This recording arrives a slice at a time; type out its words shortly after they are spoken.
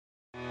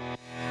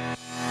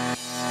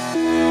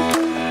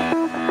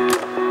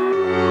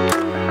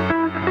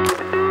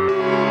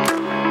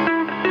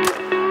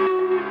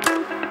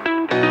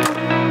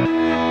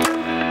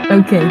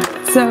Okay,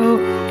 so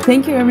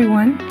thank you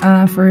everyone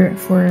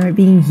for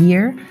being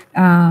here.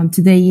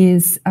 Today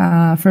is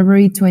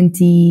February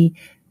 27,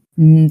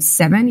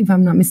 if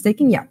I'm not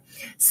mistaken. Yeah.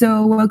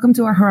 So welcome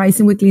to our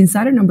Horizen Weekly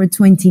Insider number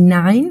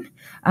 29.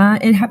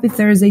 And happy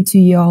Thursday to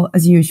you all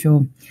as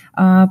usual.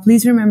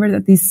 Please remember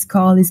that this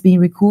call is being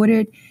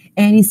recorded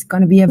and it's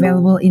going to be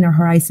available in our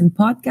Horizen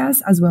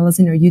podcast as well as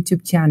in our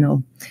YouTube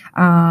channel.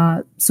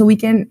 So we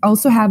can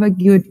also have a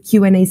good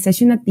Q&A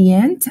session at the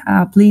end.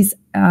 Please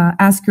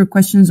ask your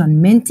questions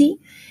on Menti,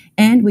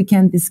 and we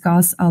can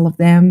discuss all of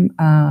them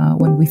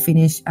when we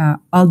finish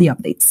all the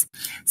updates.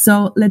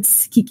 So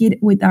let's kick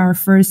it with our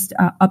first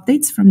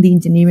updates from the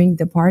engineering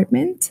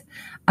department.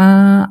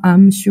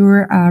 I'm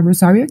sure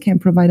Rosario can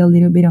provide a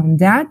little bit on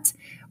that,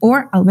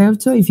 or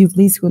Alberto, if you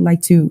please would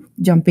like to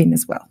jump in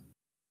as well.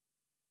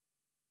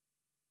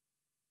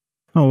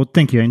 Oh,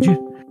 thank you, Angie.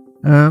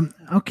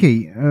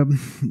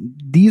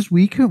 This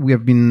week we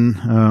have been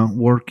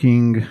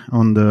working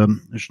on the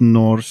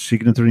Schnorr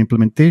signature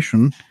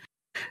implementation,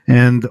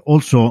 and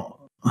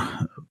also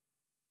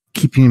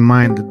keeping in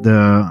mind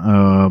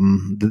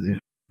that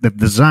the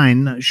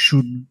design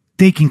should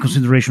take in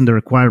consideration the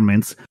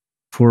requirements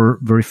for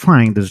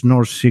verifying the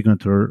Schnorr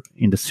signature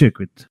in the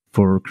circuit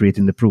for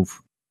creating the proof.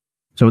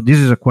 So this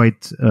is a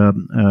quite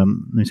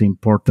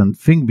important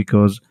thing,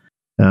 because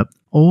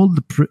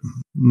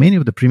many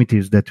of the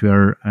primitives that we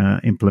are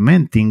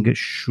implementing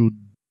should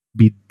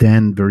be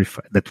then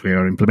verified, that we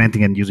are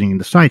implementing and using in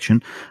the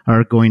sidechain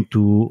are going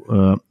to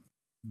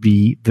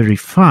be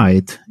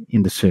verified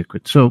in the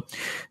circuit. So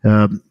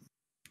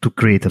to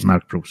create a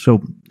smart proof.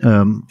 So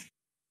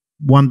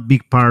one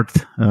big part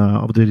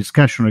of the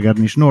discussion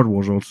regarding Schnorr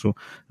was also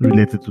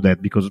related to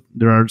that, because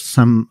there are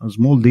some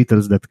small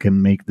details that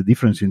can make the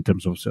difference in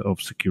terms of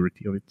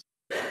security of it.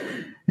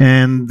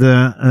 And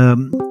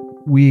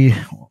we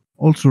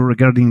also,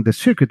 regarding the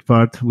circuit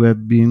part, we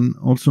have been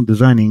also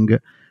designing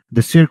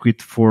the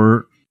circuit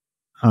for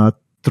a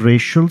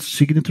threshold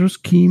signature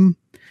scheme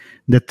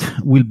that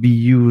will be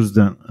used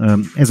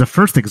as a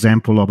first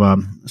example of a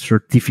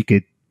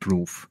certificate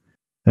proof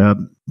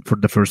for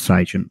the first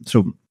sidechain.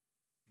 So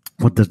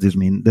what does this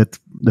mean? That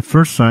the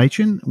first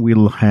sidechain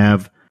will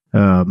have,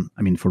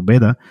 for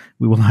beta,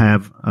 we will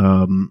have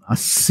a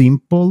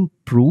simple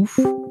proof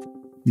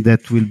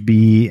that will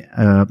be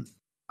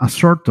a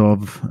sort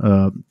of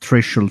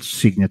threshold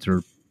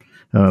signature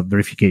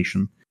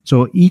verification.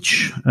 So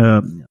each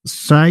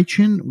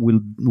sidechain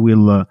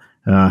will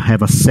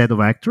have a set of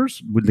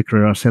actors, will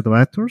declare a set of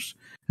actors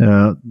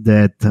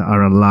that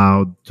are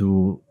allowed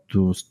to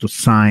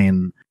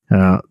sign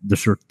the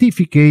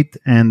certificate,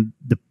 and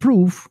the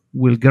proof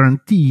will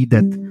guarantee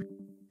that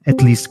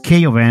at least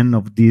K of n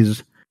of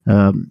these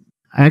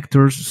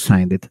actors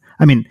signed it.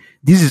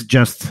 This is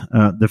just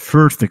the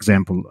first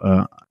example.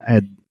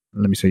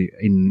 Let me say,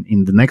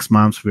 in the next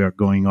months, we are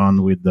going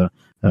on with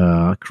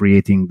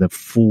creating the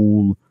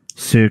full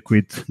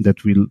circuit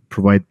that will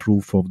provide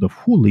proof of the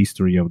full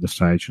history of the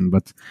sidechain.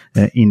 But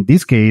in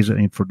this case,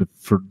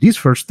 for this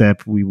first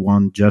step, we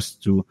want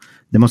just to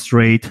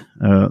demonstrate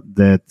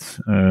that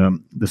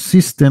the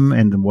system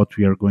and what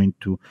we are going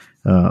to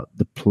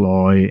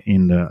deploy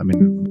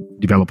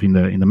develop in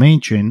the main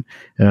chain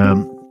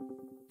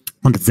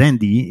on the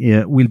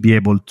Zendi will be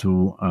able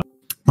to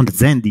on the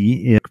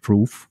Zendi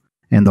proof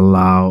and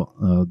allow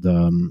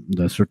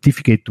the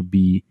certificate to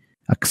be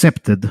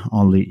accepted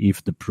only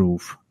if the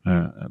proof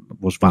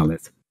was valid.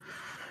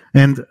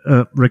 And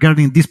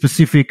regarding this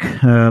specific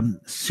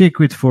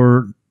circuit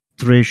for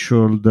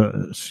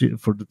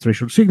the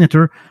threshold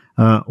signature,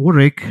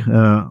 Ulrich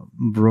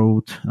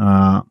wrote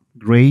a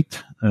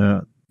great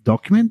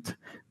document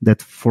that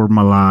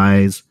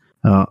formalizes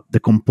the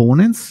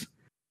components.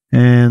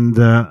 And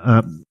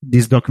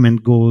this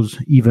document goes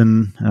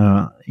even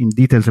in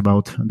details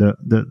about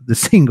the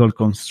single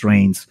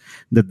constraints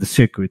that the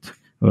circuit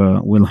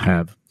will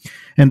have.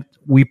 And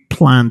we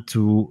plan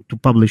to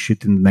publish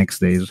it in the next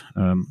days.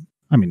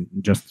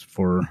 Just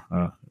for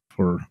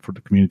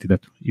the community,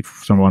 that if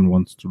someone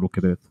wants to look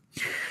at it.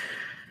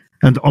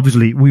 And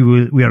obviously,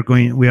 we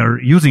are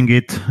using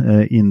it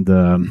in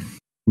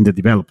the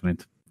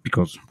development,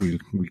 because we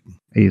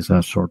is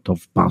a sort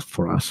of path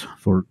for us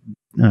for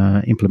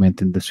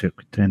implementing the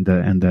circuit and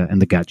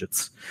the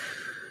gadgets.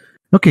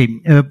 Okay,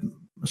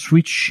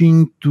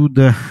 switching to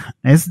the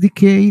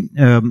SDK,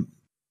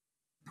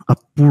 a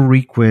pull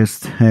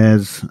request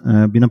has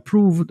been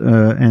approved,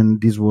 and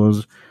this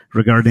was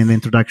regarding the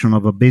introduction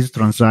of a base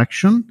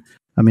transaction.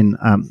 A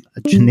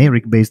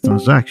generic base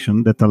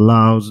transaction that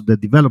allows the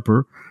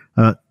developer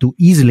to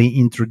easily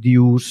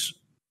introduce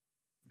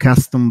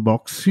custom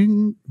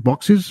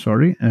boxes,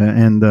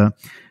 and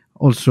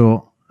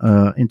also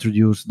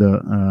introduce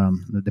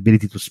the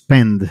ability to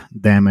spend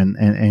them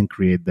and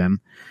create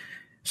them.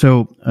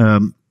 So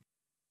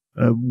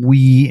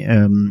we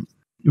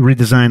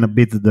redesign a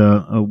bit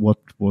what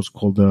was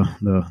called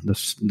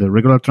the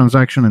regular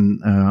transaction,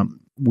 and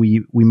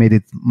we made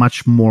it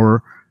much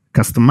more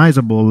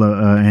customizable,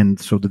 and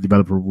so the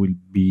developer will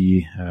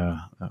be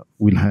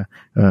will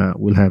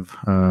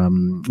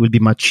be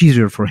much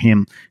easier for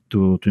him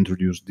to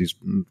introduce this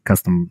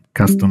custom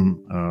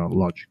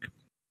logic.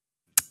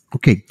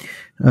 Okay,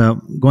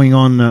 going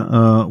on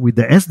with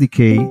the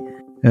SDK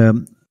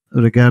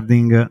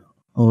regarding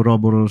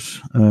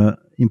Ouroboros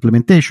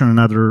implementation,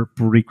 another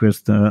pull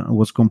request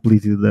was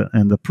completed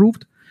and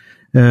approved,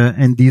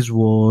 and this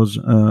was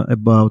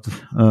about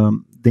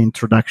the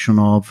introduction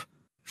of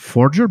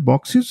forger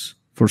boxes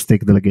for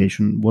stake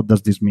delegation. What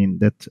does this mean?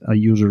 That a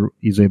user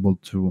is able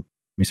to,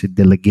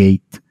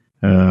 delegate,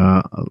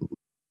 to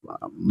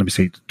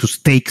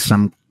stake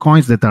some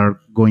coins that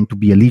are going to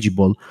be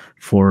eligible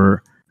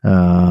for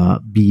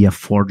be a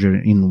forger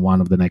in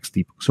one of the next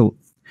epochs. So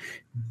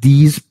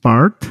this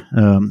part,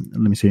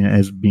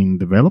 has been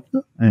developed,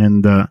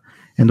 and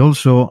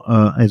also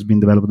has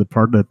been developed the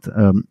part that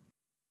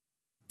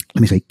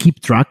keep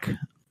track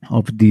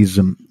of these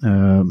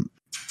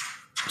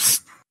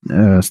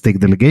stake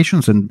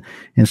delegations, and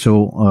this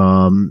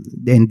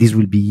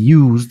will be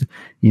used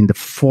in the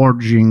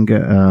forging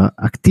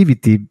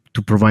activity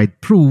to provide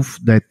proof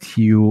that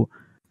you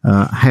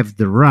have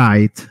the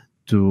right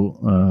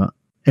to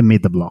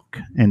emit a block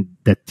and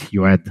that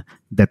you had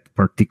that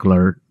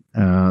particular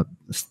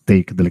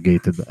stake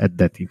delegated at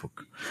that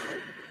epoch.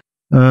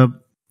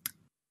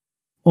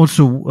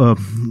 Also,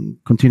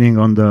 continuing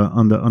on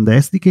the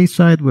SDK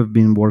side, we've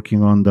been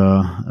working on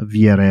the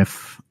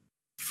VRF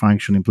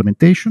function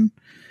implementation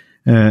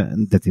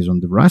that is on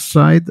the Rust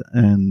side,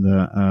 and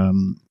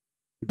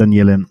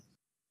Daniele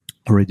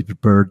already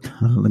prepared,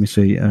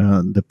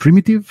 the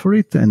primitive for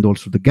it and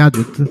also the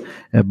gadget.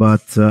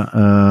 But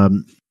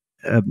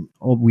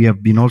we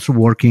have been also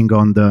working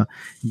on the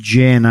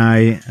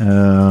GNI,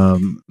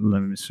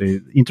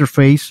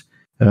 interface.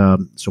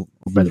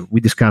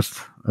 We discussed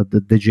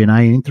the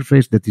GNI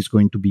interface that is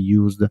going to be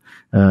used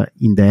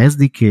in the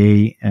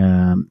SDK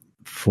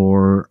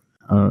for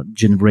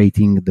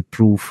generating the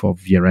proof of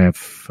VRF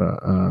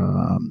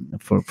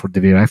for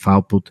the VRF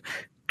output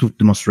to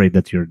demonstrate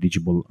that you're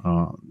eligible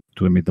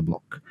to emit the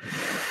block.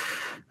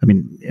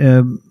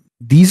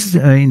 These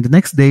in the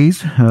next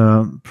days,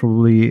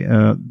 probably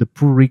the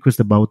pull request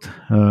about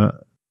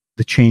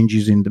the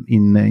changes in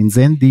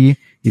ZenD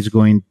is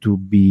going to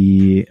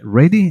be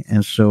ready,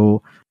 and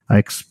so I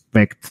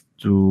expect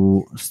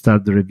to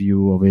start the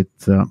review of it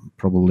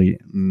probably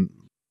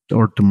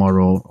or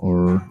tomorrow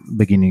or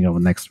beginning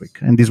of next week,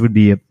 and this would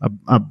be a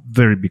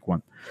very big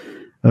one.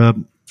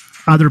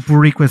 Other pull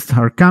requests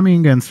are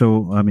coming, and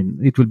so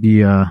it will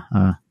be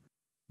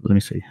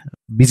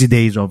busy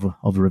days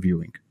of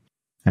reviewing,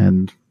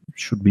 and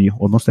should be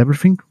almost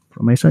everything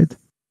from my side.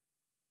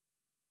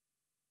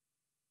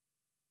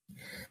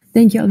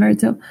 Thank you,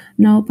 Alberto.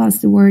 Now I'll pass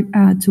the word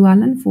to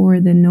Alan for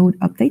the node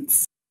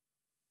updates.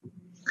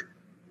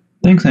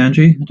 Thanks,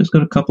 Angie. I just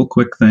got a couple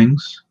quick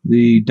things.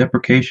 The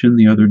deprecation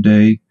the other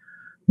day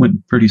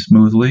went pretty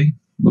smoothly.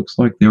 Looks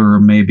like there were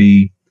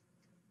maybe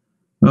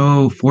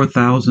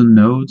 4,000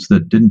 nodes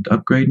that didn't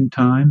upgrade in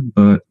time,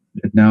 but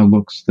it now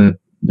looks that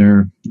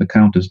the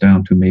count is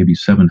down to maybe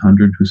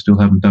 700 who still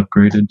haven't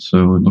upgraded.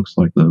 So it looks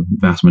like the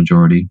vast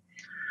majority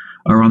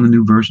are on the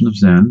new version of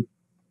Zen.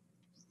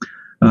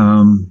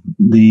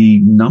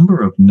 The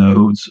number of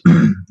nodes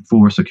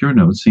for secure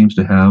nodes seems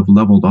to have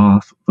leveled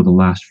off for the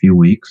last few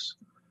weeks.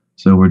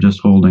 So we're just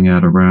holding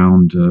at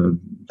around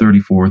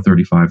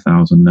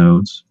 35,000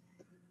 nodes.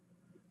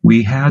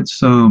 We had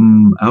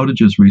some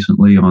outages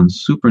recently on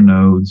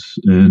supernodes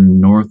in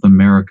North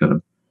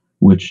America,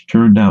 which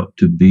turned out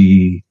to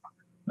be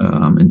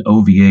an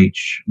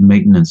OVH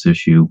maintenance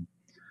issue.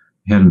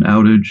 We had an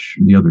outage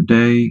the other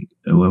day,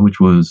 which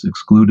was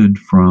excluded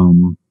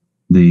from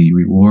the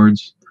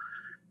rewards.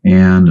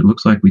 And it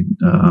looks like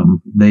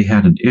they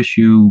had an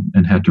issue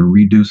and had to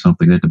redo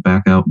something. They had to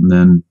back out and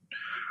then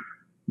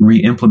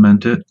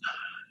re-implement it.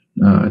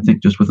 I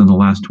think just within the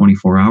last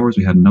 24 hours,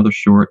 we had another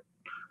short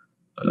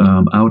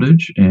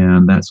outage,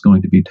 and that's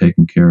going to be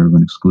taken care of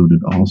and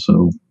excluded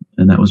also.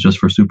 And that was just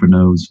for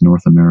supernodes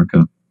North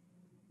America.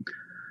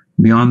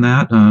 Beyond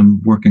that,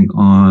 I'm working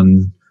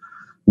on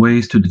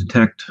ways to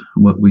detect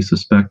what we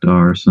suspect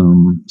are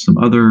some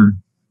other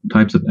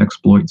types of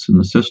exploits in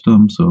the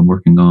system. So I'm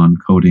working on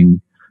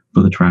coding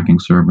for the tracking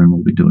server, and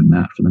we'll be doing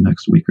that for the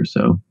next week or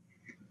so.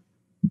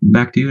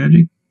 Back to you,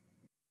 Angie.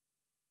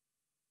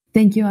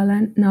 Thank you,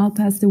 Alan. Now I'll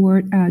pass the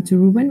word to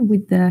Ruben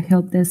with the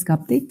Helpdesk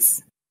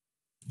updates.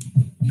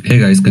 Hey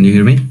guys, can you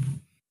hear me?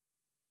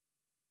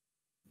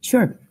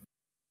 Sure.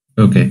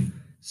 Okay.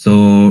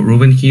 So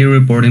Ruben here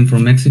reporting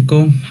from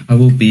Mexico. I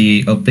will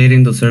be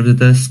updating the service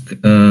desk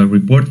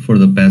report for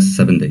the past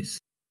 7 days.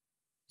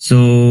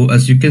 So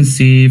as you can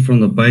see from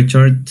the pie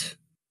chart,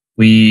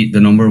 the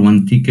number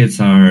one tickets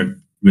are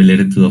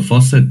related to the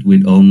faucet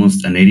with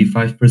almost an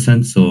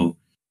 85%. So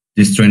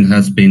this trend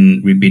has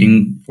been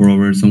repeating for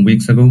over some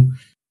weeks ago.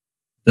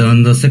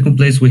 On the second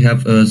place, we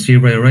have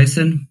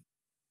Horizen.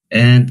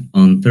 And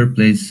on third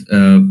place,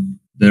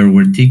 there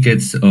were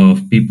tickets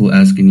of people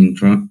asking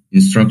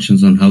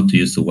instructions on how to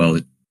use the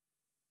wallet.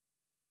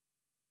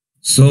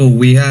 So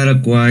we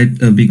had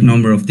quite a big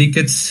number of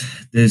tickets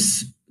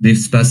this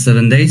past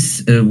 7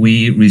 days.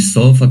 We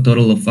resolved a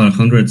total of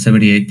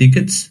 178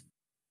 tickets,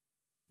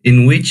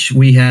 in which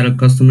we had a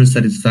customer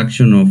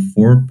satisfaction of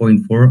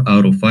 4.4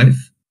 out of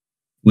 5,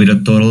 with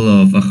a total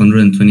of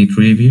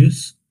 123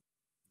 reviews.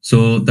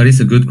 So that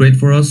is a good grade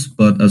for us,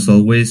 but as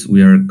always,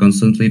 we are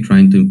constantly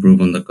trying to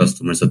improve on the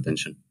customer's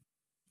attention.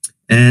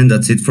 And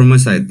that's it from my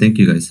side. Thank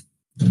you, guys.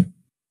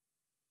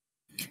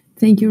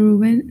 Thank you,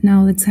 Ruben.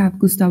 Now let's have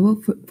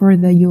Gustavo for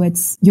the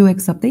UX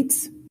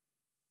updates.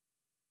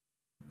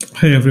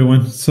 Hey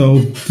everyone. So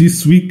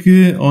this week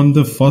on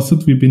the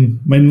faucet, we've been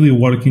mainly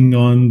working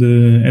on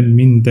the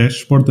admin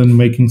dashboard and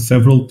making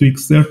several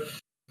tweaks there.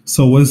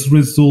 So as a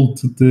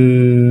result,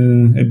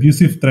 the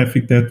abusive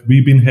traffic that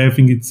we've been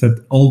having, it's at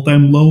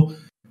all-time low,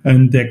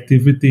 and the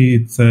activity,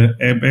 it's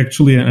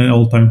actually an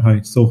all-time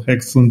high. So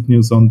excellent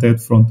news on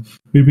that front.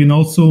 We've been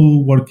also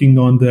working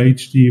on the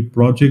HD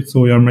project,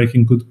 so we are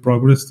making good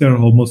progress there,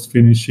 almost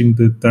finishing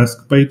the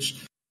task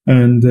page.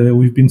 And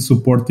we've been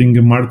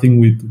supporting Martin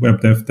with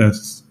web dev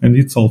tasks. And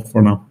it's all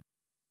for now.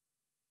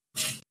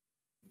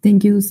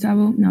 Thank you,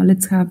 Gustavo. Now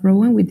let's have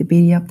Rowan with the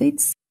BD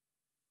updates.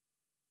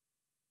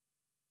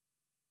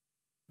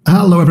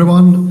 Hello,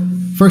 everyone.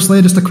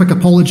 Firstly, just a quick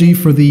apology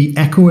for the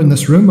echo in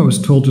this room. I was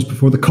told just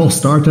before the call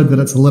started that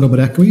it's a little bit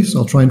echoey, so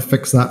I'll try and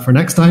fix that for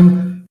next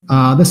time.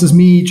 This is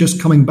me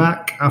just coming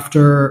back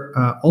after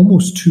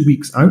almost 2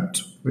 weeks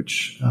out,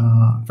 which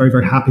very,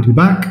 very happy to be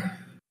back.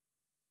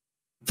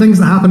 Things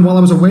that happened while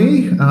I was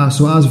away.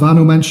 So as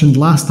Vano mentioned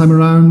last time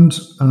around,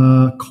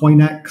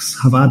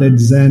 CoinEx have added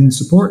Zen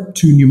support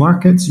to new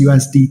markets,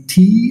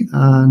 USDT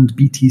and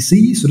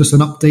BTC. So just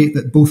an update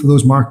that both of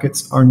those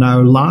markets are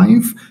now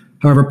live.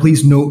 However,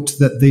 please note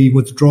that the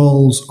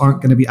withdrawals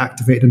aren't going to be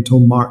activated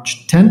until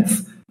March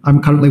 10th. I'm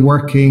currently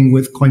working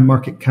with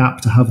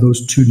CoinMarketCap to have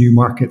those two new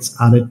markets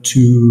added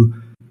to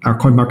our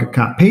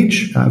CoinMarketCap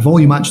page.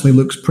 Volume actually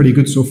looks pretty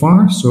good so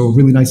far, so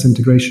really nice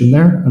integration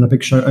there. And a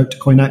big shout out to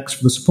CoinEx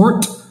for the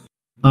support.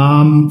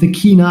 The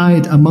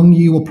keen-eyed among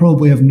you will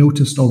probably have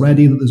noticed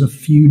already that there's a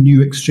few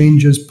new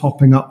exchanges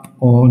popping up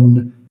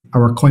on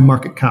our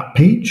CoinMarketCap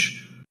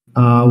page.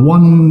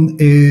 One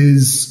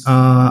is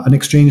an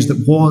exchange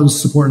that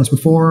was supporting us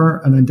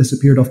before and then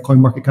disappeared off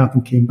CoinMarketCap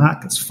and came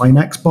back. It's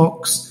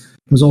FineXbox.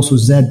 There's also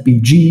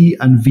ZBG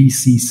and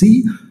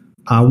VCC.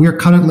 We're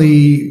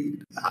currently,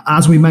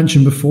 as we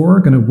mentioned before,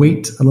 going to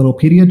wait a little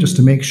period just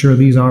to make sure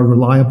these are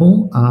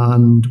reliable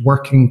and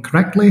working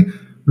correctly,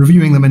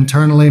 reviewing them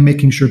internally,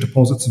 making sure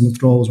deposits and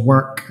withdrawals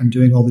work, and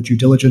doing all the due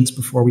diligence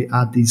before we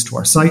add these to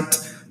our site.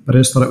 But I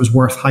just thought it was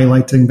worth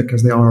highlighting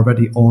because they are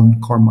already on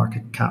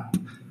CoinMarketCap.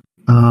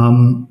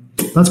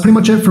 That's pretty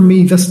much it from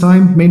me this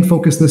time. Main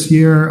focus this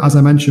year, as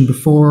I mentioned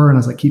before, and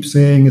as I keep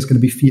saying, is going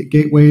to be fiat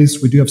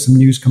gateways. We do have some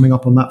news coming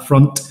up on that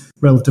front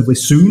relatively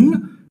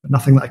soon, but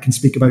nothing that I can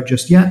speak about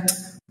just yet.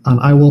 And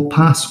I will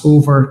pass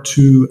over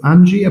to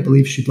Angie. I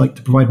believe she'd like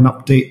to provide an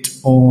update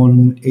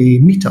on a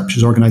meetup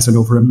she's organizing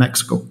over in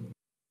Mexico.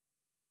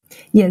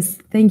 Yes,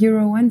 thank you,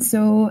 Rowan.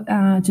 So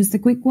just a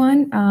quick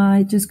one.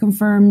 I just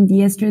confirmed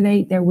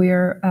yesterday that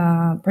we're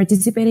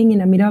participating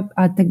in a meetup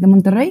at Tec de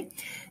Monterrey,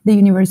 the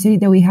university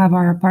that we have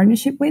our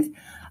partnership with,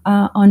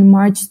 on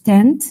March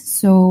 10th.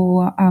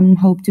 So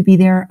hope to be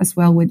there as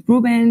well with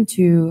Ruben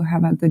to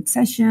have a good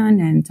session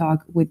and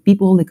talk with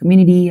people, the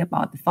community,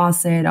 about the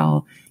faucet,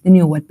 all the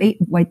new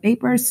white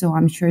papers. So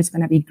I'm sure it's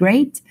going to be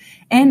great.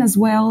 And as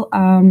well,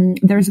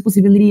 there's a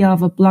possibility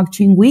of a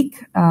blockchain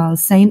week,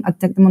 same at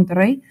Tec de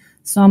Monterrey.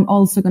 So I'm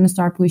also going to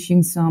start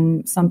pushing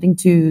something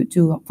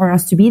for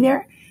us to be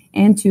there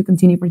and to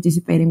continue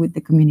participating with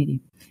the community.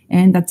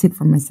 And that's it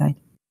from my side.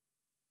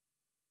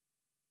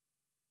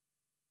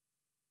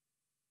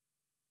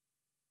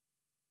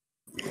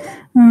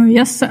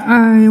 Yes,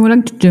 I would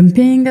like to jump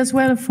in as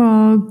well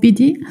for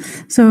BD.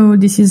 So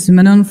this is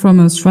Manon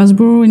from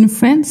Strasbourg in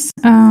France.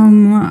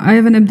 I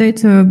have an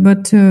update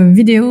about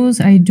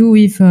videos I do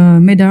with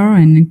Medar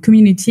and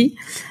community.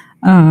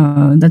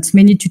 That's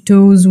many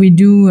tutorials we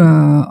do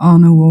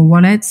on our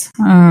wallet.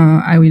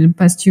 I will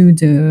pass you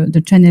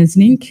the channel's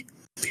link.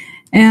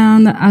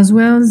 And as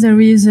well,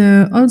 there is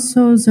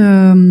also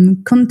the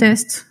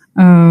contest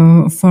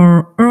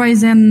for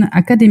Horizen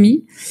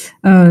Academy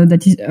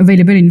that is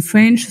available in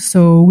French.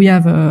 So we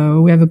have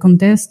a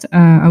contest.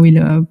 I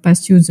will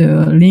pass you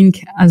the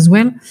link as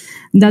well.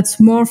 That's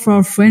more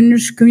for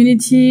French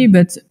community,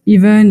 but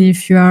even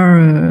if you are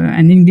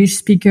an English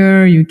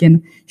speaker, you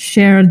can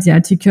share the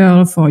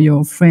article for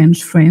your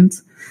French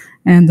friends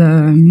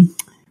and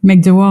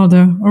make the world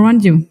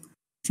around you.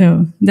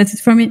 So that's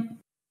it from me.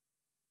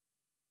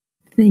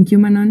 Thank you,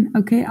 Manon.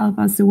 Okay, I'll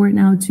pass the word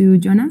now to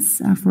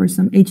Jonas for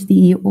some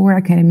HDE or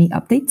Academy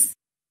updates.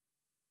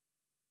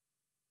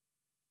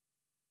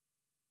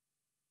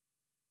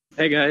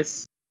 Hey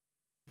guys.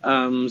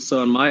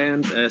 So on my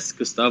end, as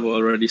Gustavo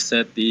already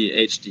said, the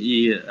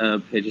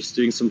HDE page is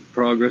doing some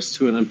progress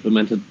to and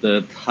implemented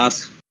the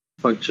task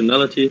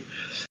functionality.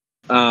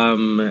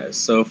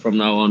 So from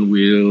now on,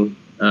 we'll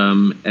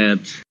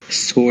add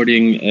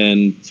sorting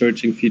and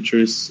searching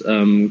features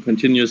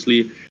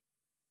continuously.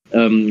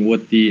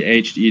 What the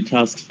HDE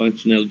tasks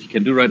functionality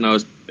can do right now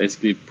is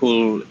basically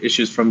pull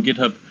issues from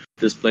GitHub,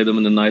 display them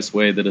in a nice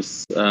way that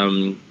is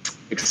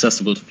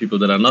accessible to people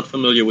that are not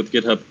familiar with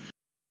GitHub.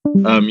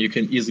 You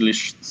can easily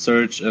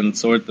search and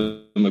sort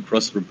them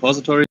across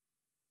repositories.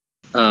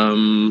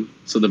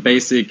 So the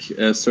basic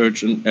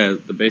search and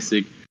the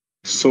basic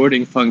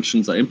sorting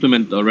functions are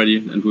implemented already,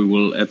 and we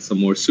will add some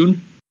more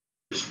soon.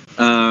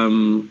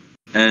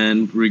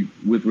 And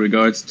with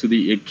regards to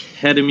the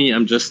Academy,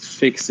 I'm just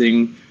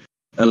fixing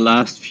the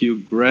last few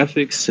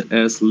graphics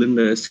as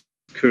Linda is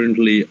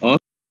currently off.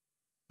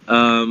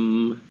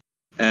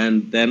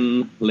 And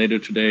then later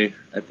today,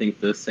 I think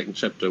the second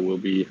chapter will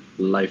be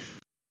live.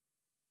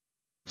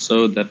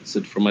 So that's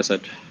it from my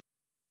side.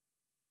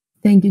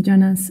 Thank you,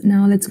 Jonas.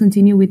 Now let's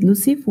continue with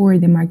Lucy for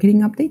the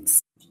marketing updates.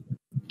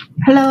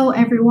 Hello,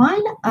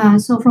 everyone.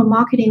 So from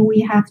marketing, we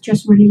have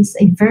just released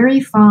a very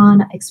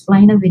fun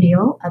explainer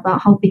video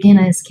about how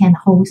beginners can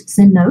host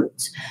Zen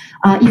nodes,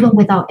 even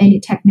without any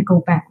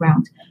technical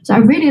background. So I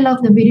really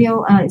love the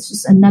video. It's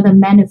just another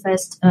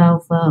manifest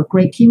of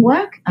great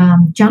teamwork.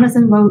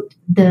 Jonathan wrote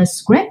the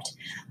script.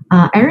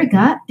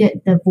 Erica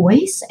did the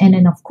voice, and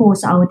then of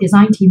course our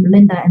design team,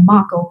 Linda and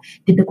Marco,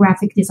 did the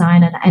graphic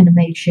design and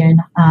animation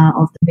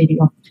of the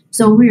video.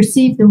 So we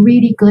received the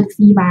really good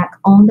feedback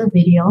on the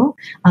video.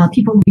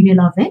 People really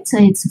love it. So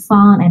it's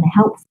fun and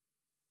helpful.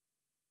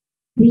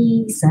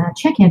 Please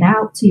check it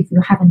out if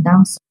you haven't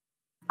done so,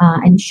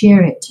 and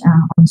share it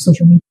on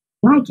social media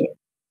if you like it.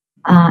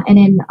 And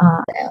then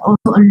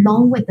also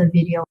along with the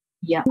video,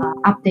 we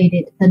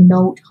updated the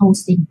node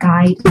hosting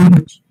guide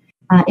image.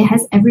 It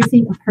has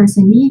everything a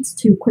person needs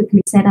to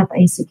quickly set up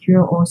a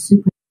secure or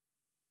super.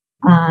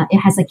 It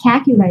has a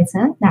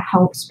calculator that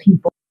helps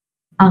people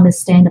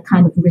understand the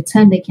kind of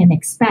return they can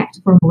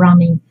expect from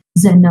running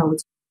Zen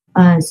nodes.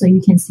 So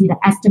you can see the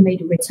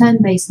estimated return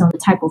based on the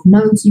type of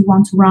nodes you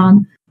want to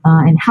run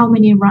and how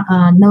many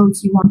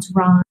nodes you want to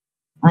run,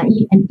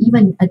 and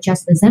even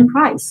adjust the Zen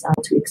price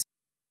to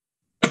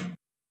expect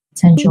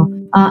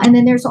potential. And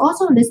then there's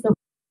also a list of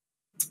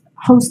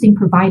hosting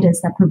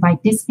providers that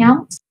provide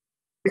discounts.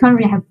 We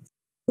currently have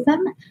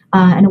them,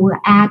 and we'll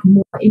add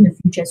more in the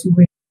future as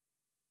we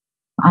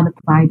other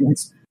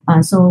providers.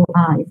 So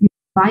if you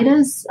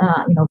providers,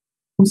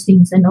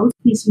 hosting and nodes,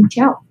 please reach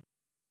out.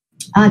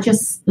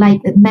 Just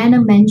like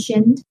Manna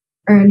mentioned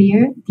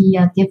earlier,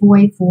 the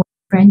giveaway for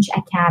French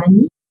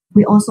Academy,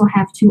 we also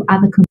have two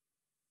other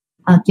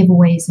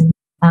giveaways and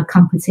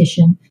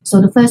competition. So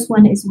the first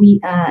one is we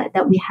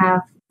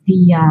have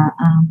the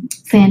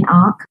fan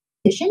art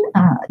competition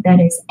that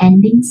is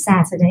ending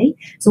Saturday.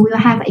 So we will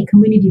have a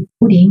community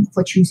voting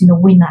for choosing the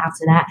winner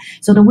after that.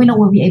 So the winner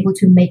will be able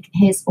to make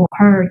his or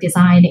her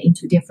design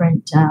into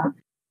different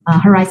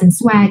Horizen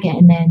swag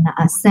and then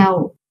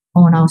sell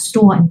on our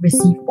store and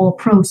receive all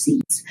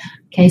proceeds.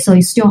 Okay, so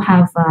you still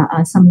have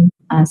some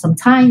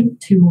time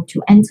to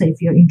enter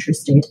if you're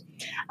interested.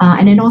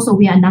 And then also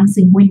we are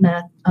announcing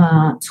winner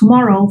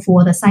tomorrow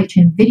for the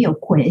sidechain video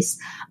quiz.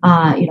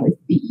 All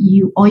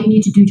you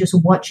need to do just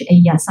watch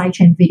a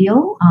sidechain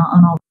video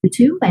on our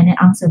YouTube and then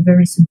answer a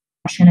very simple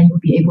question, and you'll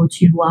be able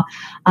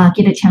to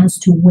get a chance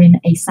to win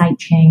a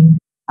sidechain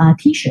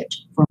T-shirt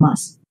from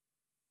us.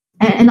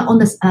 And on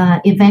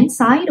the event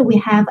side, we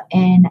have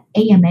an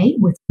AMA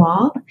with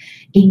Bob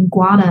in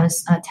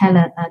Guada's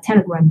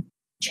Telegram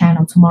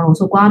channel tomorrow.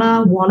 So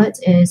Guada Wallet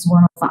is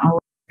one of our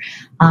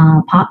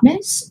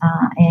partners,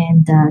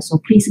 and so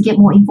please get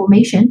more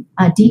information,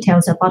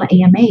 details about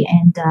the AMA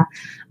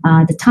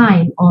and the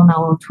time on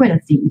our Twitter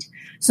feed.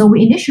 So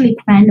we initially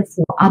planned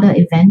for other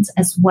events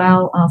as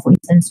well. For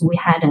instance,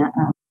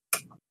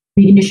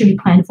 we initially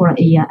planned for a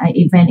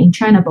event in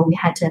China, but we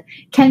had to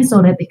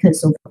cancel it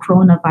because of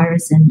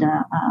coronavirus and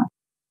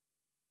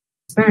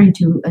spreading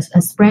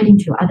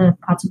to other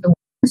parts of the world.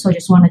 So I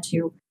just wanted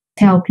to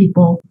tell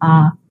people,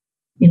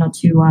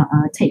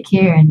 to take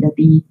care and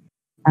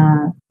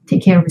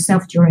take care of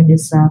yourself during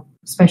this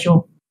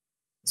special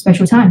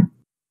time.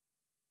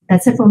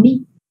 That's it for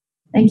me.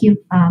 Thank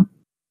you.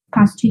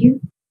 Pass to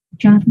you,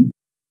 Jonathan.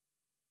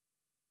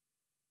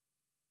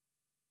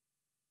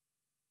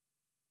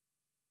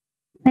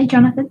 Hey,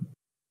 Jonathan.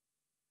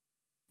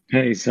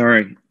 Hey,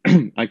 sorry.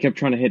 I kept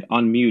trying to hit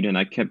unmute and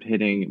I kept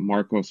hitting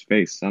Marco's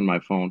face on my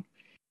phone.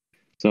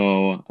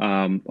 So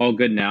all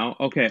good now.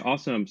 Okay,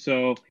 awesome.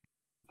 So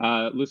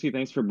Lucy,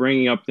 thanks for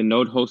bringing up the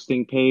node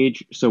hosting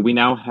page. So we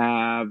now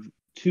have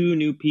 2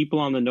 new people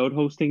on the node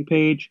hosting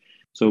page.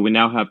 So we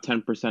now have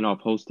 10%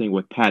 off hosting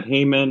with Pat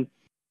Heyman.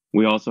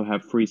 We also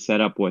have free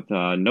setup with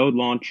Node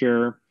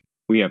Launcher.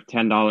 We have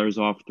 $10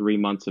 off 3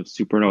 months of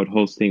Supernode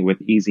hosting with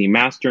Easy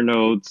Master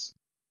Nodes.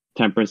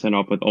 10%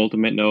 off with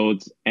Ultimate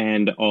Nodes,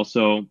 and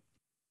also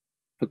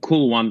a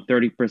cool one,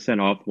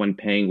 30% off when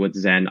paying with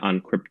Zen on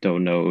Crypto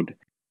Node.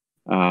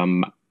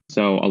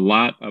 So a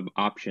lot of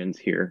options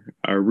here,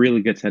 a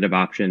really good set of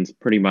options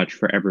pretty much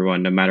for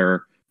everyone, no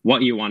matter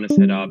what you want to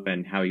set up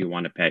and how you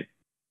want to pay.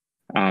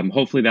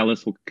 Hopefully that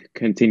list will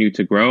continue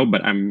to grow,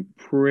 but I'm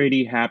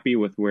pretty happy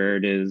with where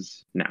it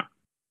is now.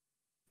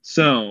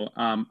 So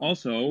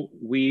also,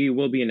 we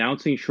will be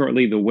announcing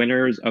shortly the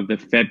winners of the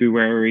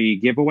February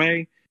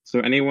giveaway. So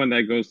anyone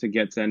that goes to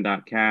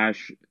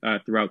getzen.cash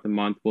throughout the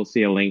month will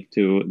see a link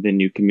to the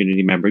new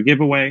community member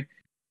giveaway.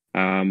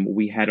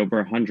 We had over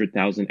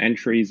 100,000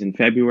 entries in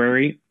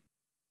February,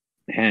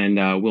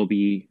 and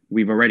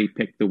we've already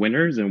picked the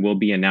winners, and we'll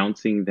be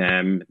announcing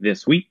them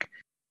this week.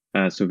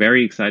 So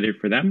very excited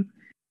for them.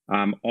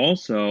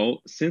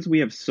 Also, since we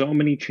have so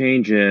many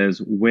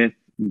changes with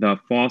the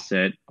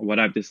faucet, what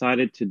I've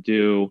decided to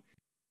do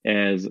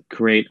is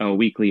create a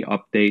weekly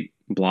update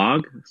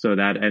blog so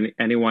that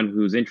anyone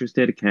who's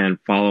interested can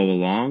follow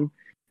along.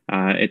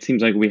 It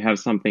seems like we have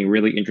something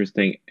really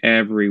interesting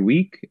every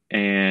week,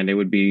 and it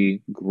would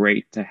be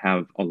great to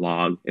have a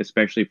log,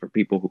 especially for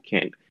people who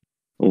can't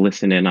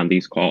listen in on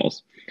these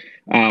calls.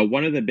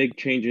 One of the big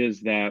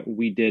changes that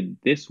we did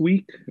this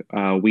week,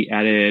 we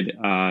added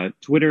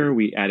Twitter,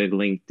 we added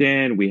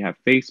LinkedIn, we have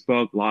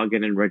Facebook,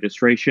 login and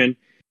registration.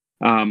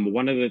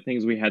 One of the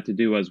things we had to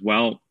do as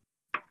well,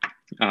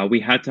 we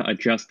had to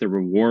adjust the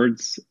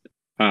rewards.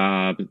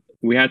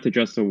 We had to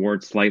adjust the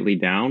rewards slightly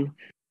down.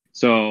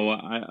 So,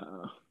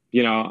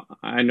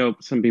 I know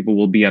some people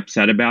will be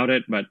upset about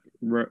it, but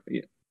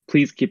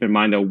please keep in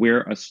mind that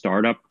we're a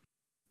startup.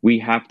 We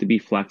have to be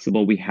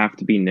flexible. We have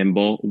to be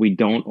nimble. We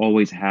don't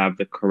always have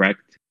the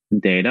correct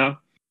data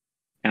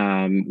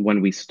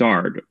when we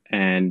start.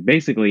 And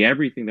basically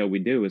everything that we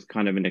do is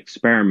kind of an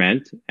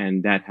experiment,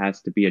 and that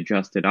has to be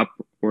adjusted up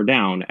or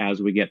down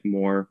as we get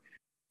more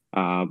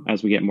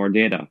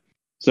data.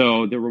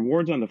 So the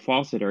rewards on the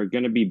faucet are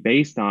going to be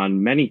based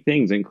on many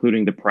things,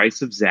 including the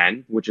price of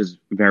Zen, which is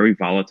very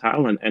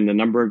volatile, and the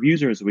number of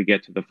users we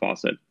get to the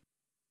faucet.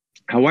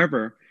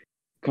 However,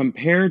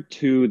 compared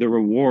to the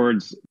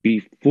rewards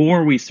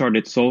before we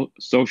started social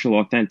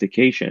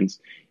authentications,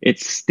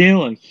 it's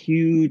still a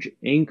huge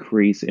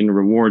increase in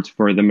rewards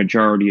for the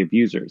majority of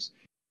users.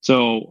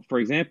 So, for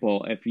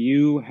example, if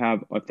you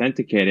have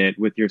authenticated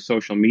with your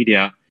social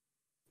media,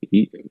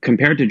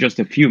 compared to just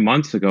a few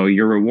months ago,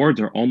 your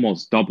rewards are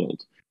almost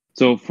doubled.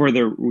 So for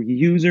the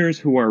users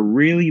who are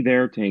really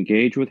there to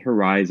engage with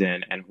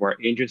Horizen and who are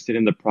interested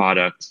in the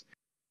products,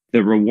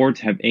 the rewards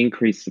have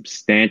increased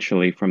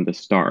substantially from the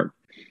start.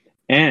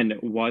 And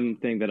one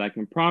thing that I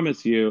can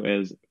promise you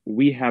is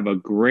we have a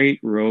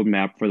great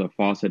roadmap for the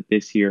faucet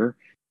this year.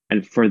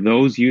 And for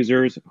those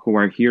users who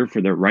are here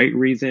for the right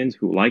reasons,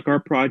 who like our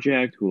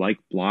project, who like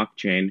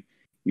blockchain,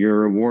 your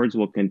rewards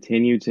will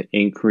continue to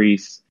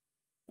increase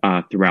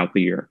throughout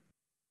the year.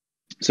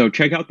 So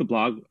check out the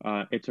blog.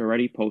 It's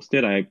already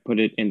posted. I put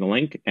it in the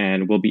link,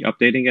 and we'll be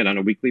updating it on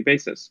a weekly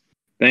basis.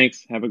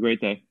 Thanks. Have a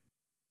great day.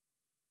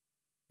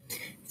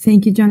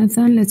 Thank you,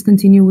 Jonathan. Let's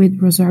continue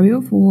with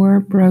Rosario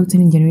for Product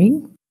and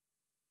Engineering.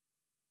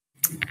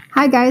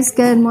 Hi, guys.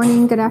 Good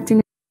morning. Good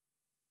afternoon.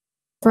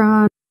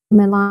 From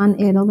Milan,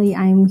 Italy.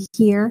 I'm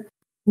here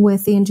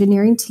with the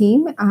engineering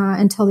team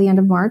until the end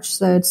of March.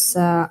 So it's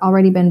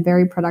already been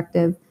very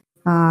productive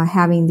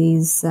having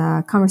these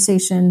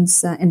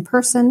conversations in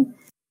person.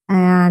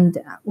 And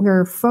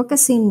we're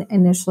focusing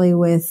initially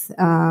with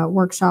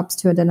workshops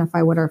to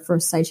identify what our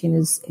first sidechain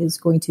is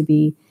going to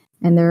be.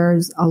 And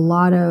there's a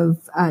lot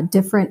of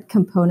different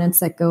components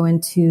that go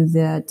into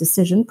the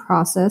decision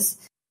process.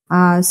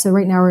 So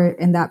right now we're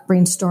in that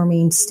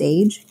brainstorming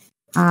stage,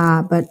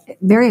 but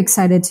very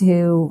excited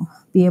to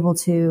be able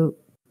to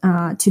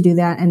do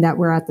that, and that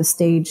we're at the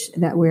stage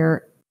that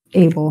we're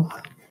able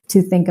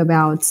to think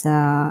about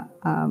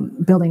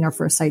building our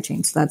first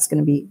sidechain. So that's going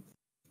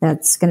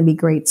to be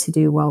great to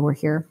do while we're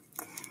here.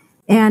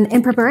 And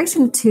in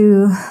preparation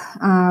to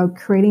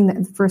creating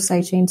the first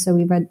sidechain, so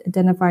we've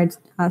identified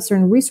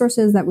certain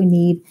resources that we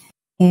need,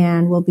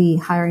 and we'll be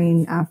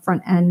hiring a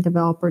front-end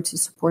developer to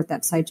support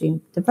that sidechain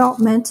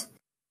development.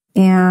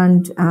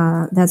 And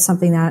that's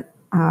something that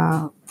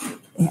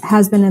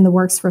has been in the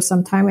works for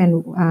some time,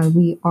 and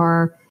we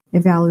are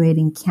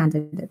evaluating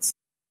candidates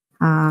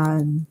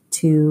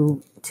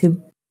to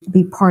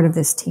be part of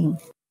this team.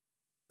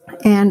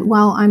 And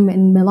while I'm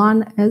in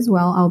Milan as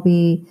well, I'll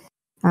be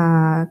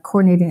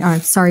coordinating.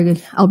 Sorry,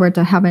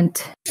 Alberto, I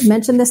haven't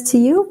mentioned this to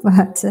you,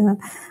 but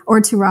or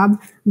to Rob,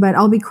 but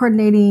I'll be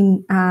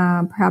coordinating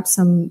perhaps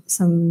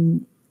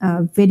some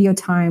video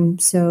time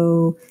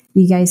so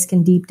you guys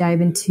can deep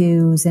dive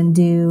into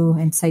Zendu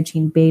and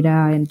sidechain beta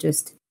and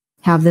just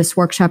have this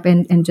workshop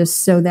and just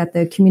so that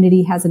the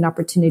community has an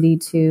opportunity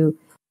to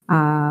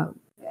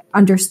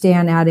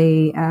understand at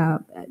a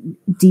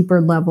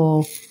deeper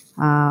level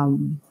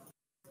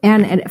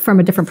and from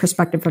a different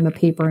perspective from the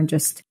paper, and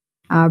just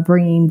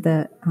bringing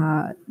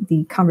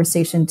the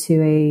conversation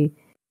to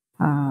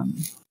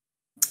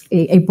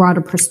a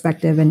broader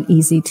perspective and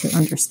easy to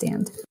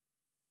understand.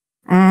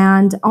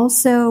 And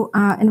also,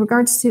 in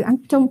regards to, I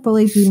don't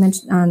believe you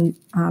mentioned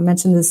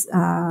this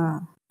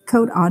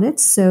code audit.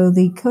 So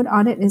the code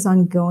audit is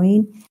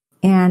ongoing,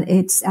 and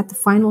it's at the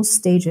final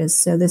stages.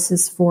 So this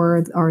is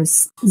for our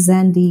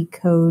Zendy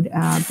code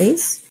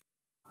base.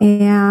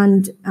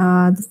 And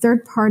the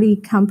third-party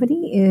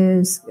company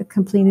is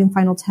completing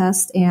final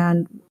test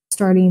and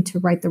starting to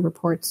write the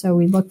report. So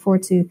we look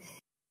forward to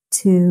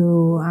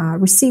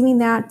receiving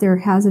that. There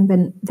haven't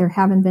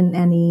been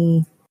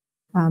any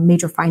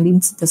major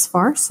findings thus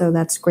far, so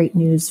that's great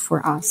news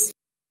for us.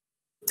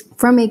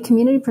 From a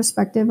community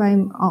perspective,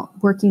 I'm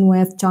working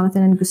with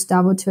Jonathan and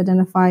Gustavo to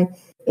identify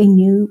a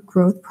new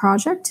growth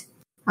project,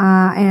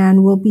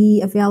 and we'll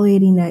be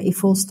evaluating a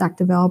full stack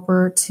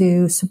developer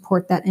to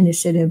support that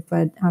initiative.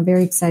 But I'm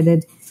very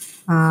excited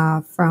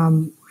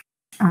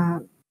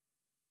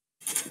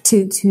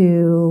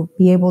to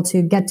be able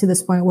to get to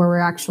this point where we're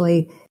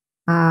actually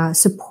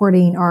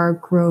supporting our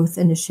growth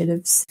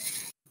initiatives.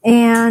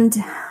 And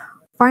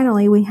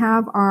finally, we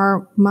have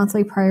our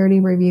monthly priority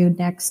review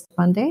next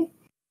Monday.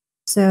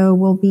 So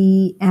we'll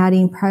be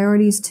adding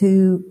priorities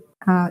to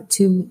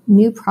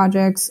new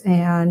projects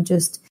and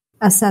just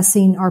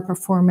assessing our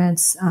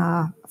performance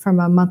from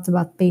a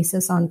month-to-month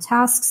basis on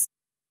tasks.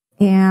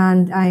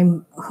 And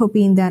I'm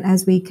hoping that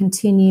as we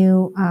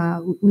continue,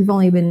 we've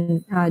only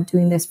been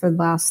doing this for the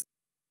last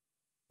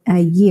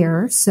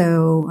year,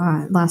 so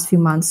last few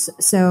months.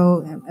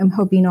 So I'm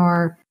hoping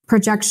our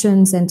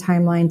projections and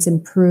timelines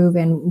improve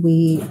and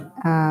we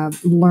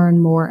learn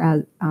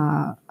more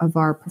of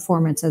our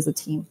performance as a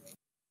team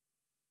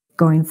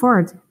going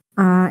forward.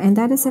 And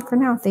that is it for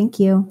now. Thank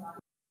you.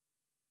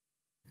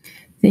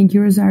 Thank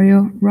you,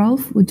 Rosario.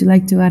 Rolf, would you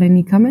like to add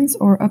any comments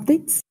or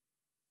updates?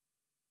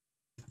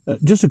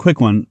 Just a quick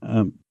one.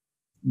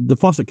 The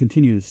faucet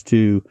continues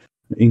to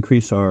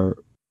increase our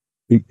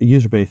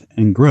user base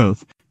and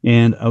growth.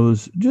 And I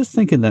was just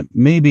thinking that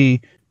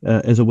maybe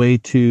as a way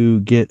to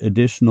get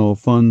additional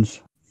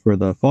funds for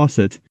the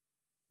faucet,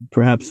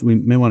 perhaps we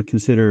may want to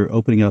consider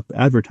opening up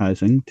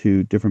advertising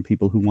to different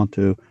people who want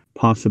to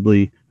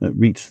possibly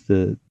reach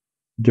the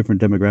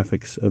different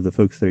demographics of the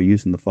folks that are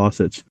using the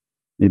faucets.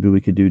 Maybe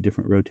we could do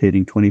different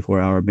rotating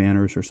 24-hour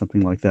banners or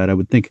something like that. I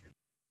would think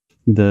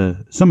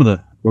some of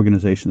the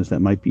organizations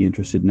that might be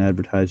interested in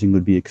advertising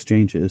would be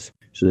exchanges,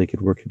 so they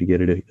could work to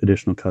get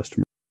additional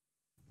customers.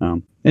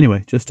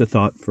 Anyway, just a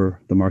thought for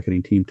the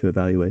marketing team to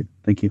evaluate.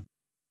 Thank you.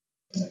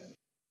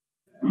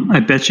 I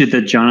bet you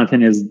that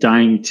Jonathan is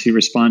dying to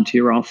respond to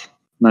you, Rolf.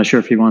 I'm not sure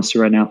if he wants to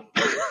right now,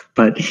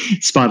 but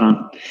spot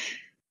on.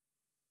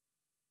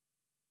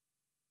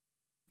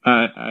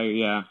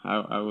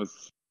 I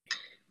was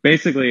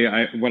basically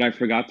what I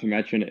forgot to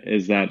mention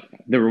is that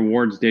the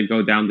rewards did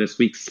go down this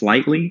week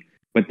slightly,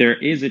 but there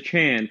is a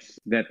chance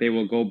that they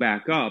will go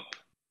back up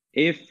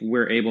if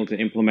we're able to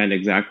implement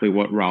exactly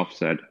what Rolf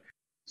said.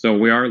 So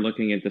we are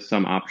looking into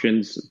some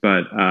options,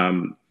 but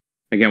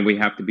again, we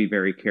have to be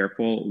very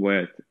careful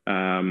with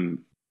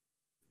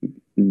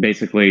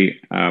basically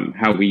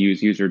how we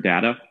use user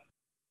data.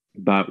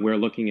 But we're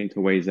looking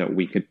into ways that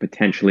we could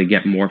potentially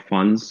get more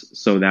funds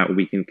so that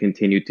we can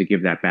continue to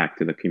give that back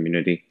to the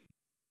community.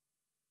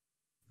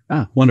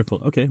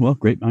 Wonderful. Okay, well,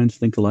 great minds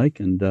think alike,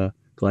 and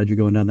glad you're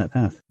going down that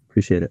path.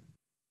 Appreciate it.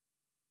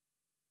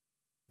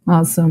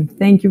 Awesome.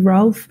 Thank you,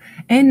 Rolf.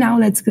 And now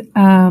let's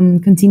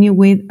continue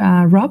with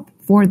Rob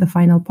for the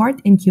final part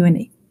in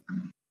Q&A.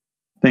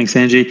 Thanks,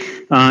 Angie.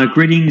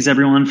 Greetings,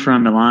 everyone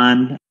from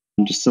Milan.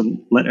 Just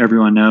to let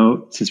everyone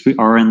know, since we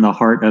are in the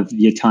heart of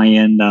the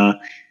Italian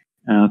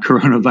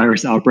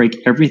coronavirus outbreak,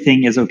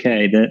 everything is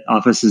okay. The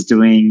office is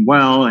doing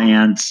well,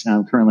 and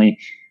currently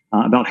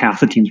about half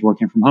the team's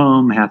working from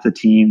home. Half the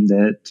team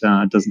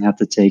that doesn't have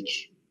to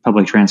take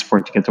public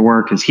transport to get to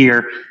work is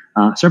here.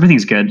 So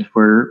everything's good.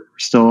 We're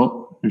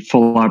still in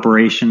full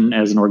operation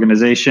as an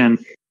organization.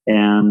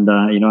 And,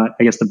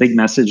 I guess the big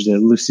message that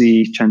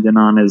Lucy chimed in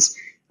on is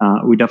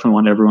we definitely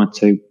want everyone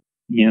to,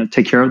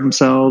 take care of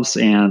themselves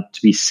and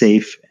to be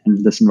safe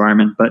in this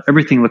environment. But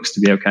everything looks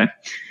to be okay.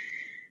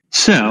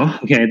 So,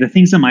 the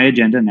things on my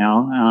agenda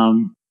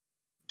now.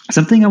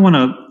 Something I want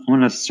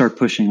to start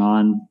pushing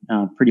on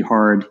pretty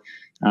hard,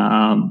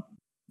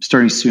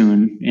 starting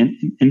soon,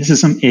 and this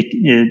is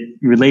it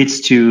relates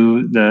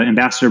to the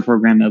ambassador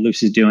program that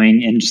Lucy's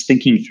doing, and just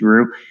thinking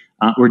through.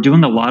 We're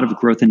doing a lot of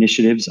growth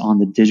initiatives on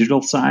the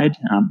digital side.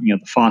 The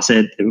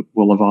faucet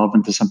will evolve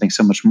into something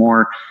so much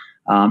more.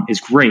 Is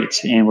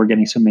great, and we're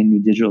getting so many new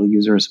digital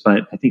users.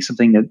 But I think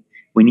something that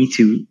we need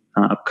to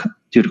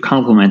do to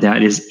complement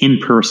that is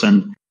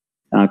in-person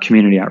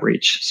community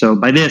outreach. So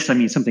by this, I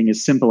mean something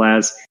as simple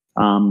as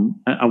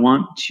I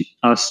want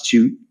us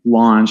to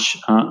launch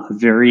a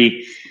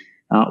very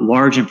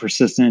large and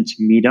persistent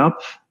meetup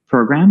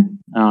program,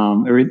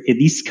 or at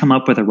least come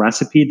up with a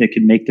recipe that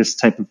could make this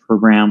type of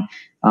program,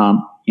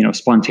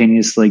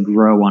 spontaneously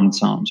grow on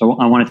its own. So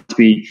I want it to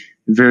be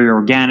very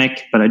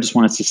organic, but I just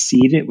want us to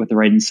seed it with the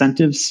right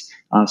incentives.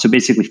 So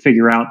basically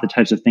figure out the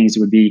types of things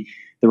that would be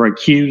the right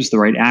cues, the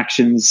right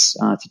actions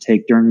to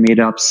take during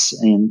meetups,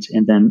 and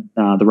then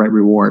the right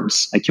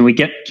rewards. Can we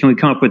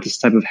come up with this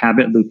type of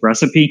habit loop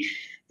recipe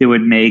that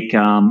would make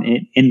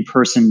an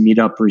in-person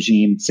meetup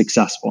regime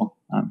successful?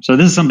 So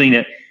this is something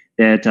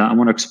that I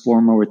want to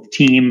explore more with the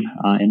team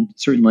and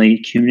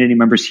certainly community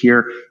members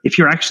here. If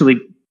you're actually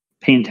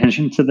paying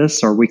attention to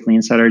this, our weekly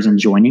insiders, and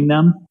joining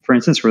them, for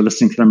instance, we're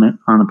listening to them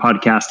on the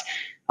podcast.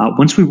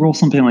 Once we roll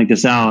something like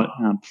this out,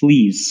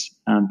 please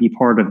be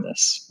part of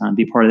this.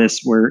 Be part of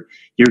this where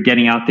you're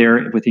getting out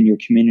there within your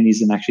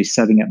communities and actually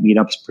setting up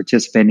meetups,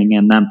 participating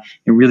in them,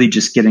 and really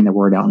just getting the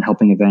word out and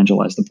helping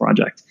evangelize the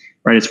project.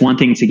 Right? It's one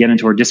thing to get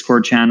into our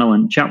Discord channel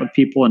and chat with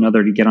people,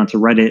 another to get onto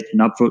Reddit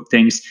and upvote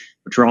things,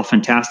 which are all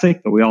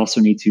fantastic, but we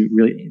also need to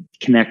really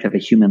connect at a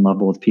human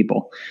level with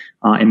people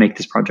and make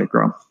this project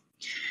grow.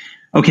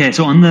 Okay,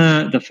 so on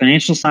the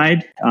financial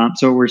side,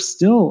 so we're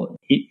still,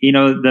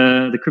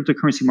 the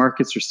cryptocurrency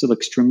markets are still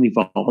extremely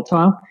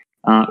volatile,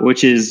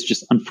 which is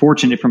just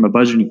unfortunate from a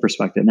budgeting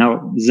perspective.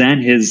 Now,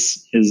 Zen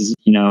has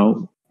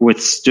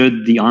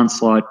withstood the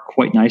onslaught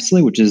quite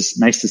nicely, which is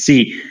nice to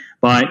see.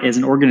 But as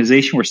an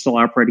organization, we're still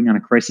operating on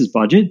a crisis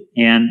budget,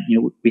 and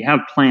we have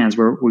plans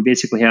where we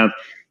basically have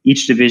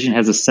each division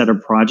has a set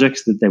of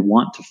projects that they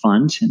want to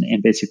fund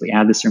and basically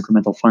add this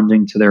incremental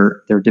funding to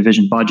their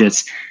division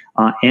budgets.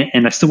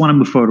 And I still want to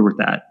move forward with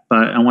that,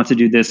 but I want to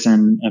do this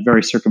in a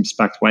very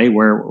circumspect way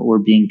where we're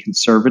being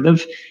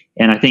conservative.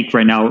 And I think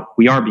right now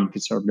we are being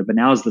conservative, but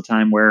now is the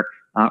time where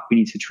we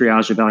need to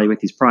triage, evaluate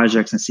these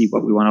projects and see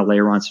what we want to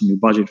layer on some new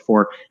budget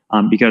for.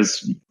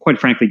 Because quite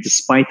frankly,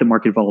 despite the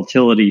market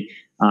volatility,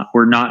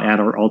 we're not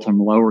at our all-time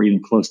low or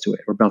even close to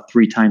it. We're about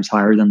 3 times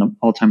higher than the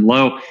all-time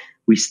low.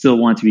 We still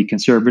want to be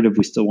conservative.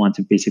 We still want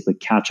to basically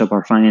catch up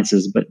our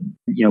finances, but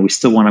we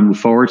still want to move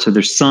forward. So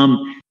there's some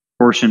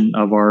portion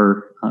of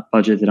our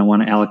budget that I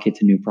want to allocate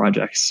to new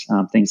projects,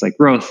 things like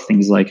growth,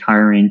 things like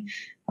hiring.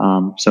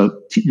 So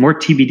more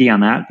TBD on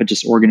that, but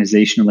just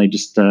organizationally,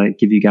 just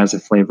give you guys a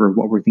flavor of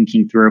what we're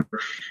thinking through.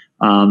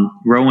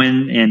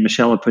 Rowan and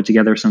Michelle have put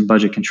together some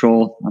budget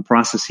control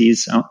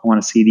processes. I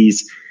want to see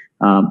these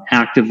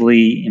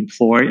actively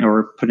employed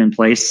or put in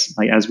place,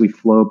 like as we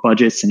flow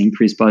budgets and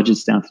increase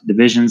budgets down to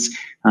divisions,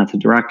 to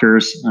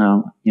directors.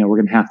 We're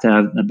going to have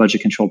a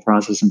budget control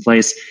process in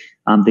place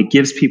that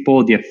gives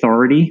people the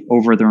authority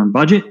over their own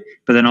budget,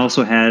 but then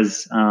also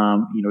has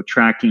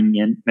tracking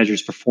and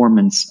measures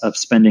performance of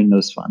spending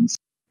those funds.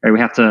 Right? We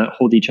have to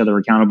hold each other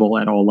accountable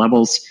at all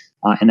levels,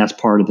 and that's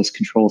part of this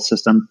control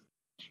system.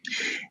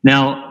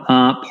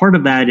 Now, part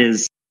of that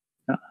is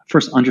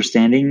first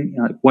understanding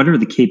what are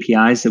the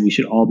KPIs that we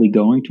should all be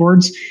going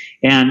towards.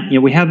 And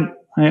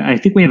I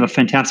think we have a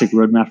fantastic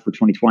roadmap for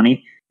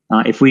 2020.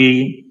 If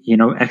we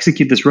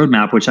execute this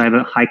roadmap, which I have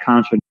a high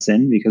confidence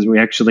in because we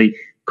actually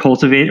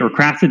cultivate or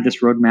crafted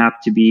this roadmap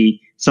to be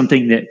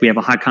something that we have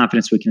a high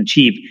confidence we can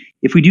achieve.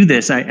 If we do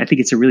this, I think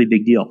it's a really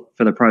big deal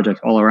for the project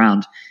all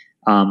around.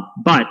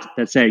 But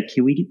that said,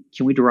 can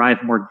we derive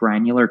more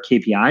granular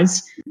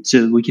KPIs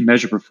so that we can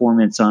measure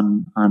performance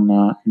on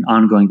an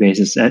ongoing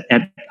basis at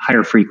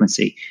higher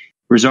frequency?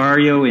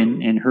 Rosario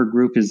and her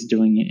group is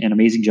doing an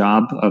amazing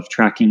job of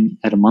tracking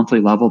at a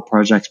monthly level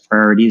project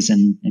priorities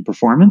and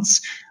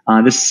performance.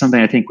 This is something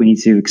I think we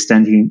need to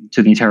extend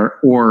to the entire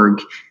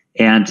org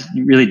and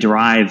really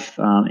derive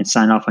and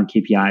sign off on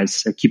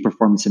KPIs, key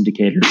performance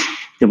indicators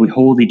that we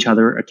hold each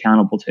other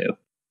accountable to.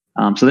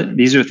 So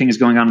these are things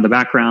going on in the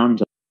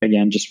background.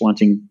 Again, just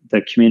wanting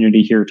the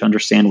community here to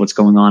understand what's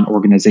going on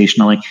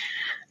organizationally.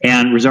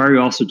 And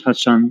Rosario also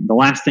touched on the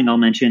last thing I'll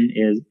mention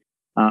is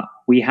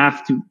we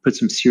have to put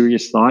some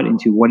serious thought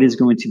into what is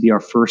going to be our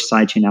first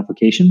sidechain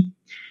application.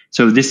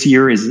 So this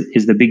year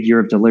is the big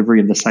year of delivery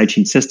of the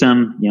sidechain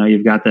system.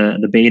 You've got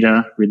the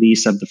beta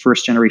release of the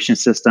first generation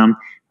system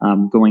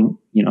going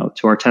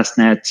to our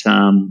testnet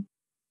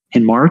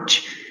in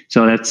March.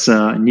 So that's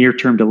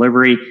near-term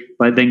delivery.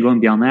 But then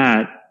going beyond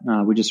that,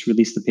 we just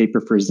released the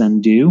paper for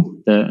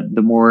Zendu,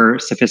 the more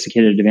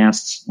sophisticated,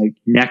 advanced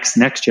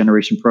next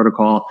generation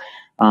protocol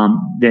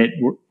that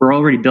we're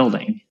already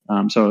building.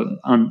 So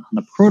on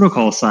the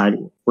protocol side,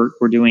 we're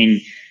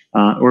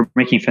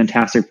making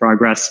fantastic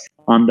progress.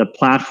 On the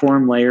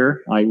platform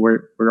layer,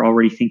 we're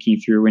already thinking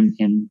through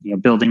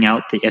and building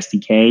out the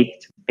SDK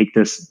to make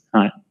this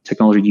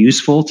technology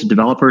useful to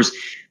developers.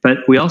 But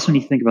we also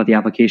need to think about the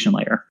application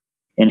layer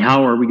and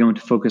how are we going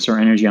to focus our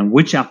energy on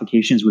which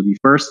applications would be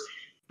first.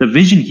 The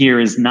vision here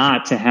is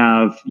not to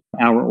have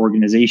our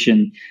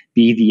organization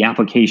be the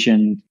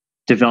application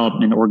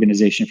development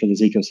organization for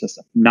this ecosystem.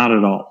 Not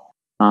at all.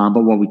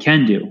 But what we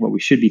can do, what we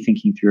should be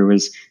thinking through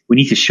is we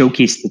need to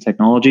showcase the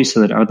technology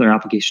so that other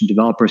application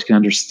developers can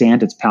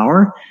understand its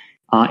power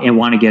and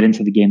want to get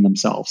into the game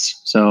themselves.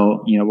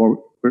 So,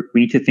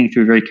 we need to think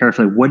through very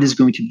carefully what is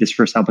going to be this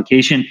first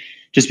application,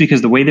 just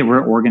because the way that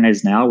we're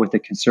organized now with the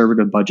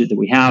conservative budget that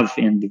we have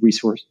and the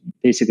resource,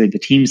 basically the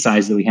team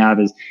size that we have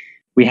is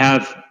we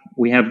have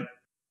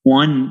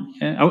one,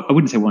 I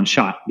wouldn't say one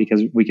shot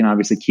because we can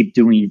obviously keep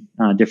doing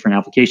different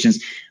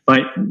applications,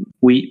 but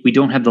we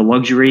don't have the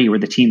luxury or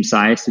the team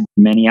size to do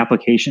many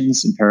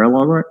applications in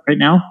parallel right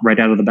now, right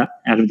out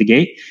of the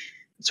gate.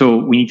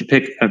 So we need to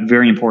pick a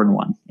very important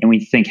one, and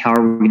we think, how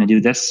are we going to do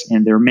this?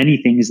 And there are many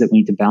things that we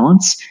need to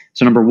balance.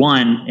 So number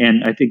one,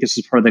 and I think this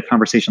is part of the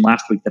conversation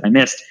last week that I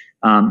missed.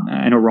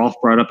 I know Rolf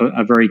brought up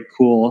a very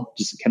cool,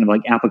 just kind of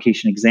like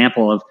application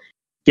example of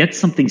get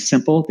something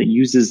simple that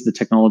uses the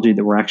technology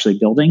that we're actually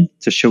building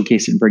to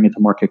showcase it and bring it to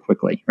market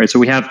quickly, right? So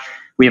we have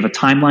a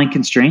timeline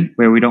constraint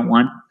where we don't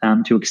want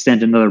to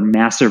extend another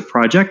massive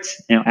project,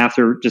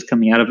 after just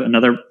coming out of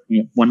another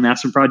one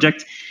massive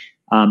project.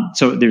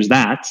 So there's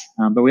that,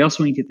 but we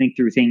also need to think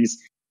through things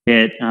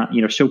that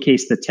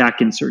showcase the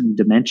tech in certain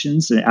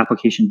dimensions,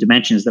 application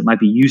dimensions that might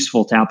be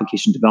useful to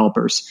application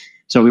developers.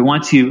 So we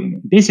want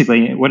to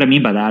basically, what I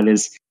mean by that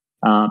is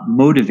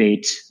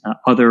motivate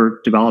other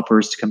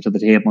developers to come to the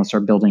table and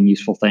start building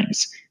useful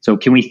things. So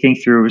can we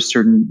think through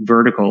certain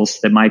verticals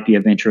that might be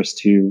of interest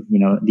to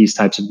these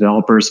types of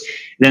developers?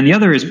 Then the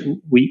other is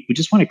we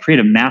just want to create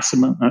a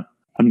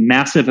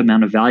massive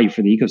amount of value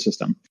for the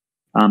ecosystem.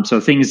 So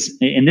things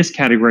in this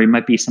category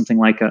might be something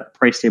like a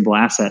price stable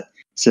asset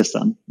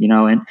system,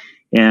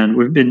 and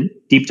we've been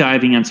deep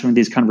diving on some of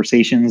these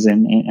conversations,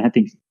 and I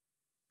think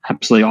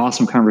absolutely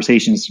awesome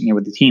conversations,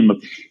 with the team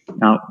of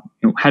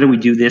how do we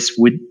do this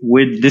with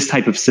this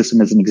type of system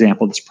as an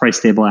example, this price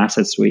stable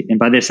asset suite. And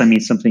by this, I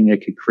mean something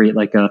that could create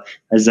like a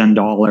Zen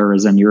dollar, a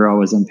Zen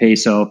euro, a Zen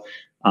peso.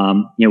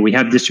 We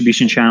have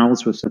distribution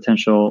channels with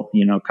potential,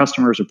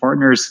 customers or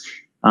partners.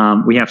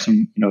 We have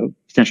some,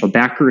 potential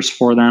backers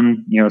for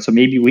them, so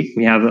maybe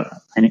we have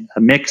a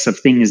mix of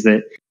things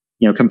that,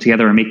 come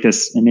together and make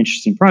this an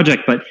interesting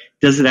project, but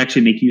does it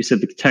actually make use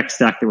of the tech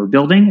stack that we're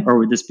building, or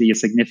would this be a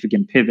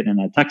significant pivot in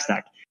that tech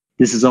stack?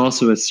 This is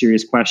also a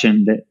serious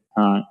question that,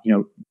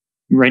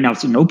 right now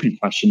it's an open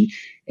question,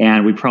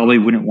 and we probably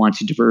wouldn't want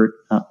to divert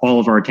all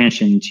of our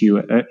attention to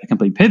a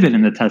complete pivot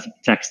in the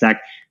tech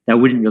stack. That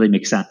wouldn't really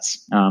make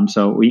sense.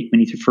 So we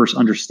need to first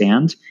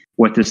understand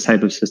what this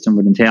type of system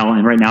would entail.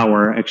 And right now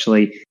we're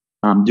actually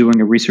doing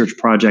a research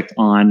project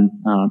on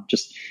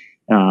just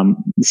a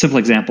simple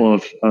example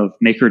of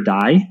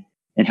MakerDAI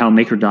and how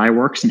MakerDAI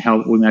works and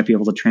how we might be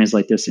able to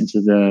translate this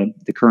into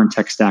the current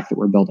tech stack that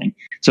we're building.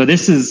 So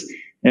this is,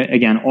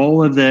 again,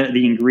 all of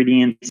the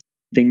ingredients,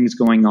 things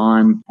going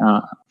on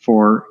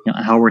for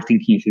how we're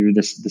thinking through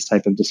this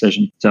type of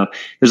decision. So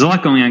there's a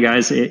lot going on,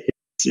 guys. It's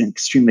an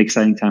extremely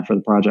exciting time for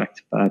the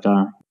project, but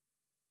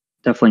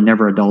definitely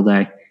never a dull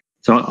day.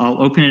 So I'll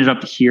open it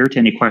up here to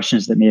any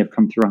questions that may have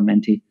come through on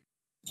Menti.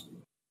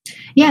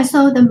 Yeah,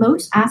 so the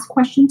most asked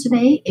question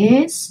today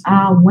is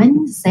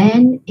when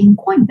Zen in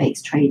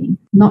Coinbase trading?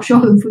 Not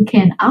sure if we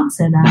can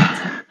answer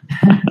that.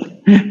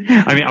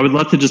 I mean, I would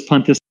love to just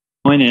punt this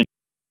point in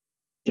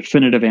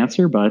definitive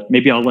answer, but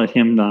maybe I'll let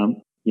him,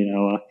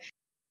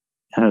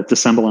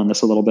 dissemble on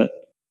this a little bit.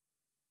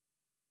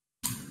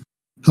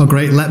 Oh,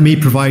 great. Let me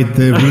provide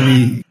the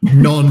really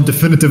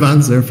non-definitive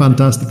answer.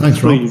 Fantastic.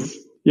 Thanks, Rob. Please.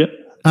 Yep.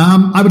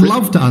 I would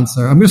love to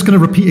answer. I'm just going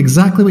to repeat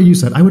exactly what you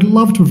said. I would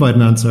love to provide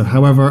an answer.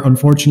 However,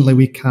 unfortunately,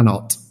 we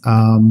cannot.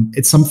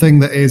 It's something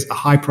that is a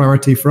high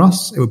priority for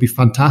us. It would be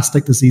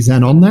fantastic to see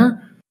Zen on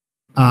there.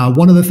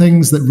 One of the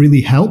things that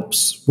really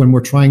helps when we're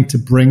trying to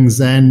bring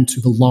Zen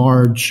to the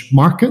large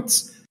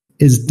markets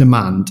is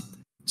demand.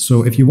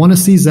 So if you want to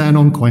see Zen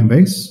on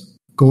Coinbase,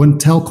 go and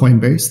tell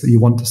Coinbase that you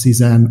want to see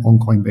Zen on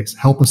Coinbase.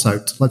 Help us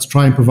out. Let's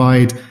try and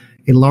provide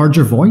a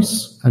larger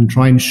voice and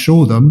try and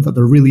show them that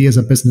there really is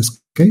a business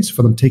case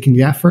for them taking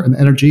the effort and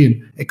energy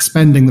and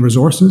expending the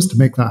resources to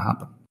make that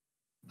happen.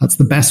 That's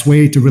the best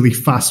way to really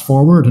fast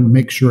forward and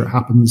make sure it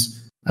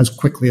happens as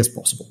quickly as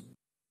possible.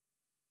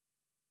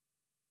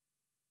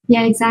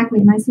 Yeah, exactly.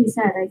 Nicely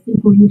said. I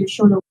think we need to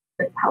show the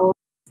power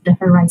of the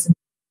Horizen.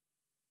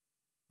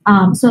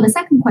 So the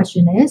second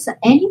question is,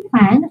 any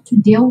plan to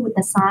deal with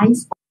the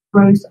size of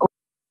growth of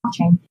the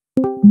blockchain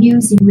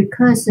using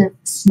recursive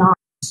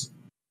snaps,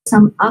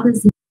 some other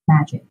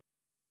magic,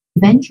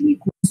 eventually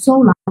grow so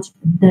large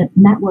the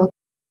network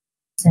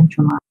is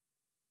centralized?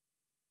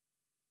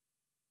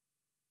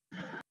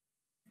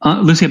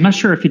 Lucy, I'm not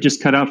sure if it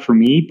just cut out for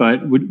me,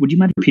 but would you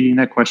mind repeating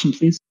that question,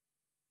 please?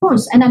 Of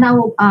course, and then I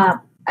will,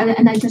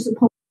 and I just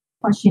put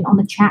a question on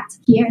the chat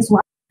here as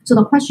well. So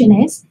the question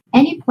is,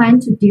 any plan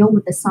to deal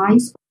with the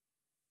size of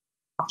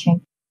the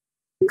blockchain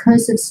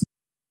recursive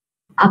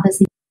other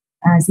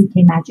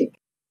ZK magic?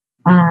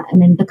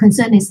 And then the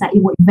concern is that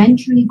it will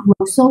eventually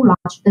grow so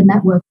large the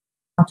network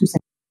to say.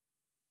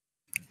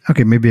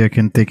 Okay, maybe I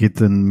can take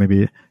it, and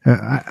maybe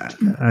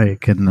I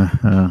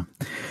can.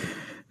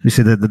 You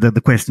said that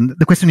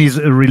the question is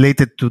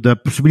related to the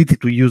possibility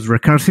to use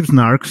recursive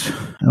snarks,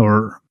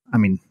 or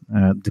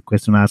the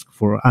question asks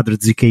for other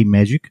ZK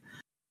magic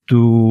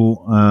to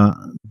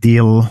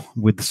deal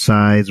with the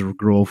size or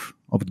growth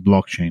of the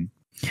blockchain.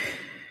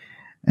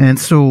 And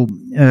so,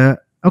 this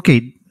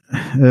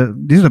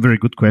is a very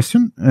good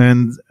question,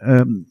 and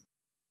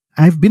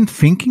I've been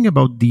thinking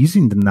about these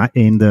in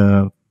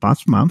the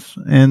past months,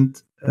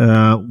 and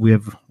we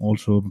have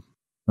also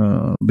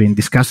been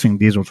discussing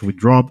this also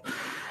with Rob.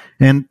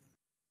 And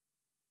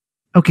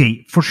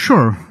okay, for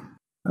sure,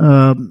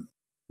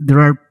 there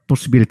are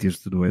possibilities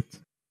to do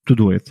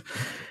it.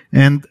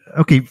 And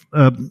okay,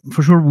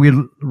 for sure,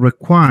 we'll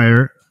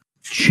require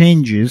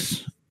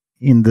changes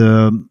in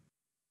the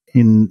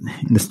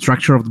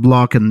structure of the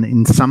block and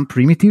in some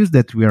primitives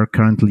that we are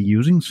currently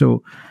using.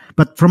 So,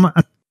 but from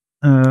a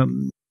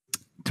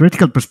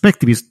theoretical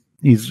perspective, it's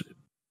is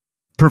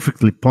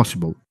perfectly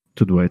possible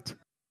to do it.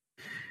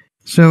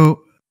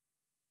 So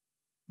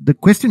the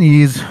question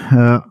is,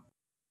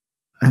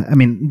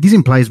 this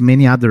implies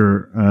many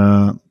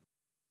other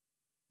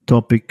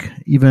topic,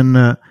 even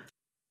the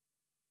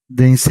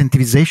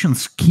incentivization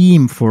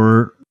scheme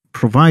for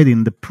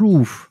providing the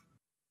proof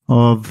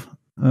of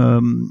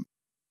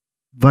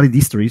valid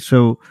history.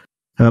 So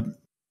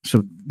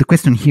the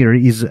question here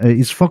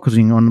is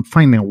focusing on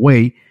finding a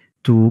way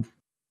to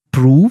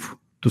prove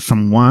to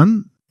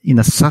someone in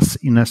a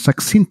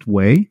succinct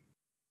way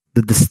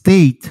that the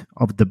state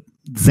of the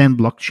Zen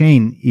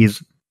blockchain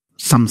is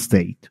some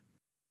state,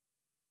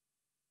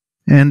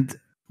 and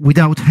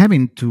without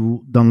having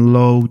to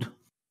download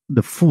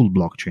the full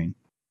blockchain.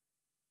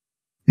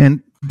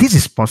 And this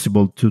is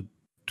possible to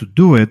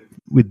do it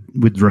with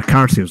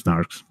recursive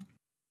snarks.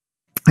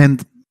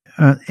 And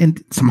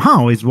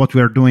somehow is what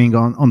we are doing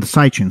on the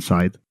sidechain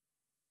side.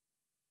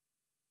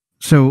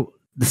 So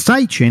the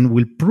sidechain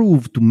will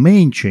prove to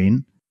main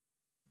chain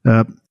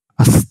a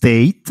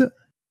state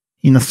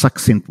in a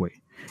succinct way.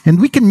 And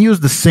we can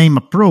use the same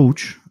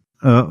approach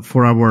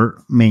for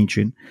our main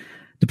chain.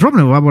 The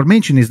problem with our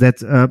main chain is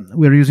that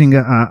we're using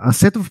a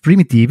set of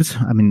primitives,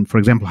 for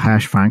example,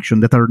 hash function,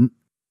 that are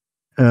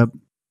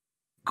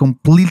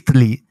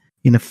completely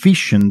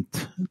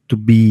inefficient to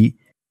be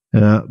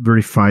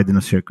verified in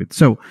a circuit.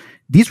 So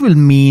this will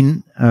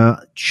mean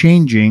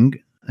changing,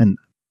 and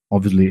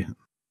obviously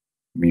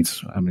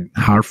means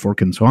hard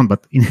fork and so on,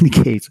 but in any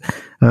case,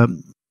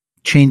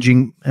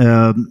 changing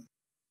the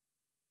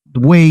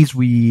ways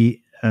we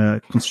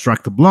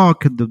construct a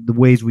block, the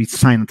ways we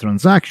sign a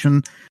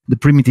transaction, the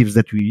primitives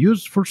that we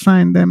use for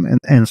signing them,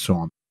 and so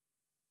on.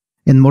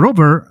 And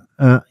moreover,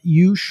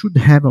 you should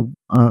have a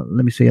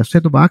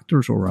set of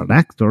actors or an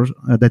actor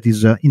that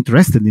is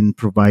interested in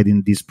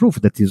providing this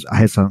proof that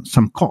has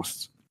some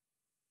costs.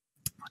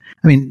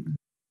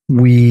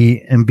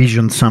 We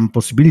envision some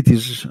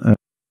possibilities.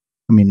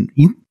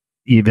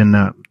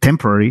 Even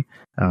temporary.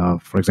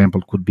 For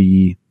example, could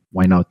be,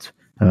 why not,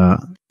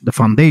 the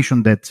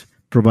foundation that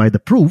provide a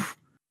proof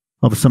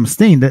of some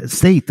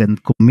state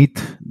and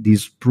commit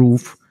this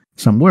proof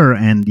somewhere.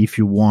 And if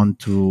you want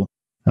to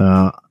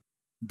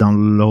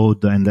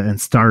download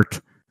and start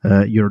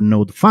your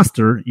node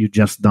faster, you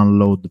just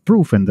download the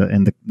proof and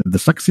the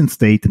succinct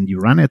state, and you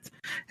run it,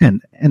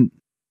 and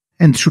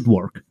should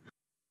work.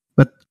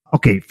 But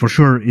okay, for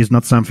sure, is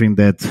not something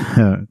that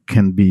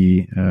can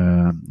be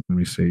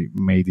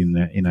made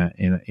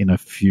in a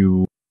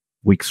few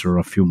weeks or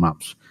a few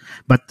months.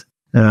 But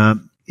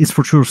it's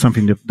for sure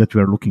something that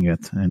we are looking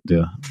at, and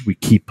we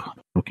keep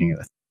looking at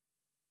it.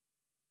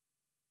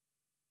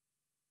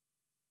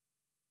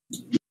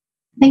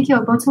 Thank you,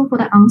 Alberto, for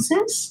the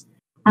answers.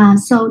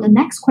 So the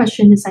next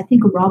question is, I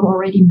think Rob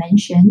already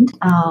mentioned,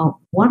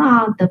 what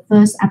are the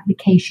first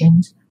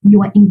applications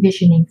you are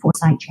envisioning for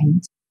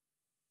sidechains?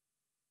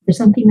 There's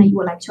something that you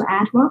would like to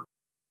add, Rob?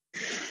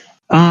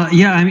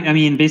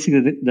 Basically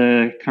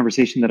the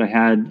conversation that I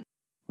had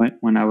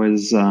when I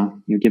was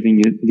giving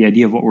you the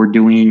idea of what we're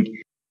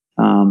doing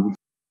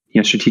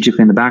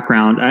strategically in the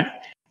background.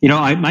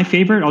 My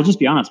favorite, I'll just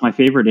be honest, my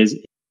favorite is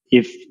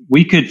if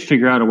we could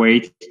figure out a way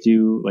to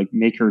do like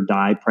make or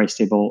die price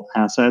table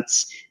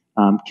assets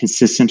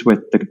consistent with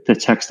the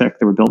tech stack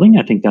that we're building.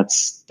 I think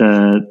that's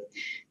the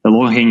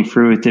low-hanging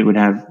fruit that would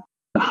have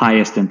the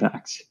highest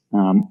impact.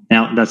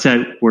 Now, that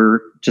said, we're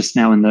just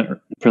now in the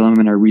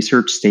preliminary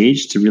research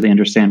stage to really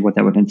understand what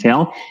that would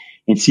entail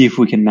and see if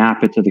we can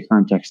map it to the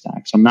current tech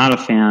stack. So I'm not a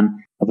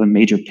fan of a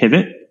major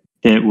pivot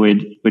that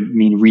would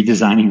mean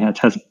redesigning that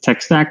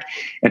tech stack.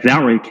 If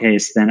that were the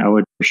case, then I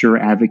would for sure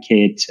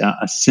advocate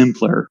a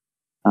simpler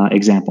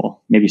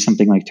example, maybe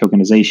something like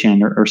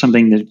tokenization or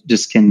something that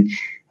just can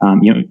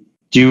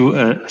do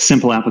a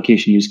simple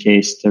application use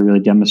case to really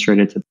demonstrate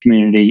it to the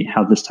community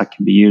how this tech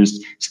can be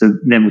used. So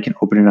then we can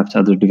open it up to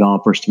other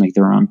developers to make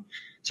their own.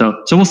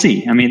 So we'll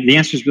see. The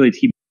answer is really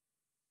TBD.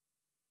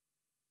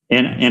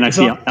 And I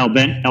see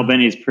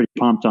Albeni is pretty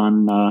pumped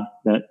on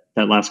that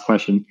last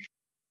question.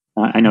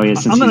 I know he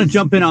is. I'm going to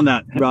jump in on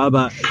that, Rob,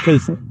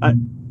 because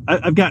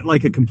I've got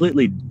like a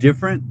completely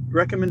different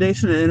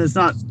recommendation, and it's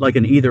not like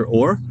an either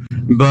or,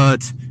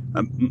 but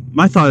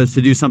my thought is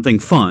to do something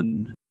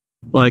fun,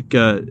 like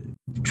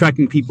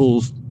tracking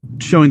people's,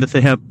 showing that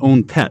they have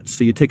own pets.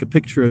 So you take a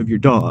picture of your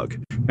dog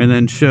and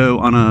then show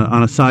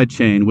on a side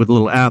chain with a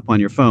little app on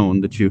your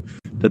phone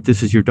that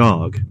this is your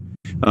dog.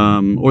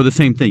 Or the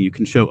same thing, you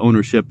can show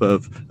ownership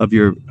of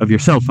your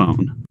cell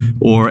phone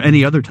or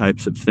any other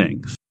types of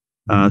things.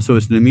 So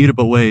it's an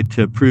immutable way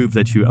to prove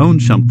that you own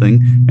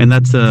something, and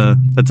that's a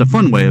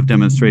fun way of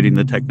demonstrating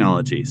the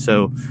technology.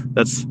 So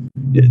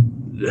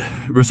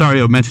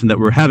Rosario mentioned that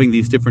we're having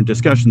these different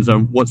discussions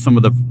on what some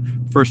of the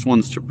first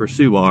ones to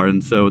pursue are,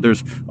 and so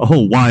there's a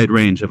whole wide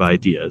range of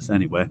ideas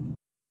anyway.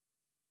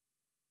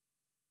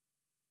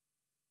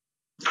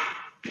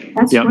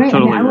 That's great.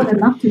 Totally. I would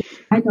love to.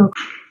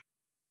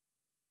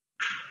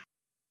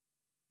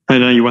 I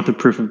know you want the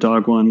proof of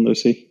dog one,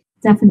 Lucy.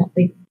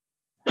 Definitely.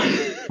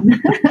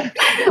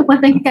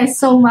 Well, thank you guys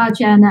so much.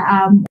 And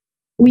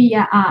we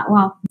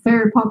are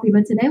very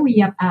popular today. We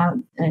have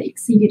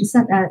exceeded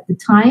the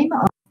time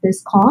of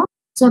this call.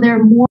 So there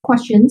are more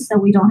questions that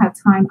we don't have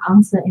time to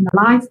answer in the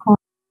live call.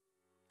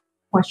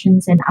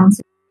 Questions and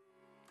answers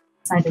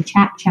inside the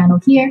chat channel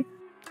here,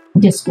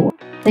 Discord.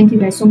 Thank you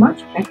guys so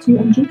much. Back to you,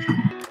 Angie.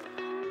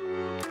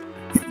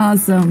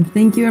 Awesome.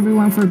 Thank you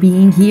everyone for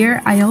being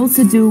here. I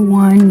also do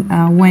one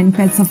when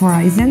Pets of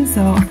Horizen.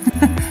 So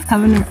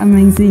have an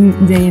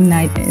amazing day and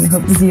night, and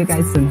hope to see you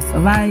guys soon.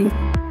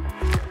 Bye-bye.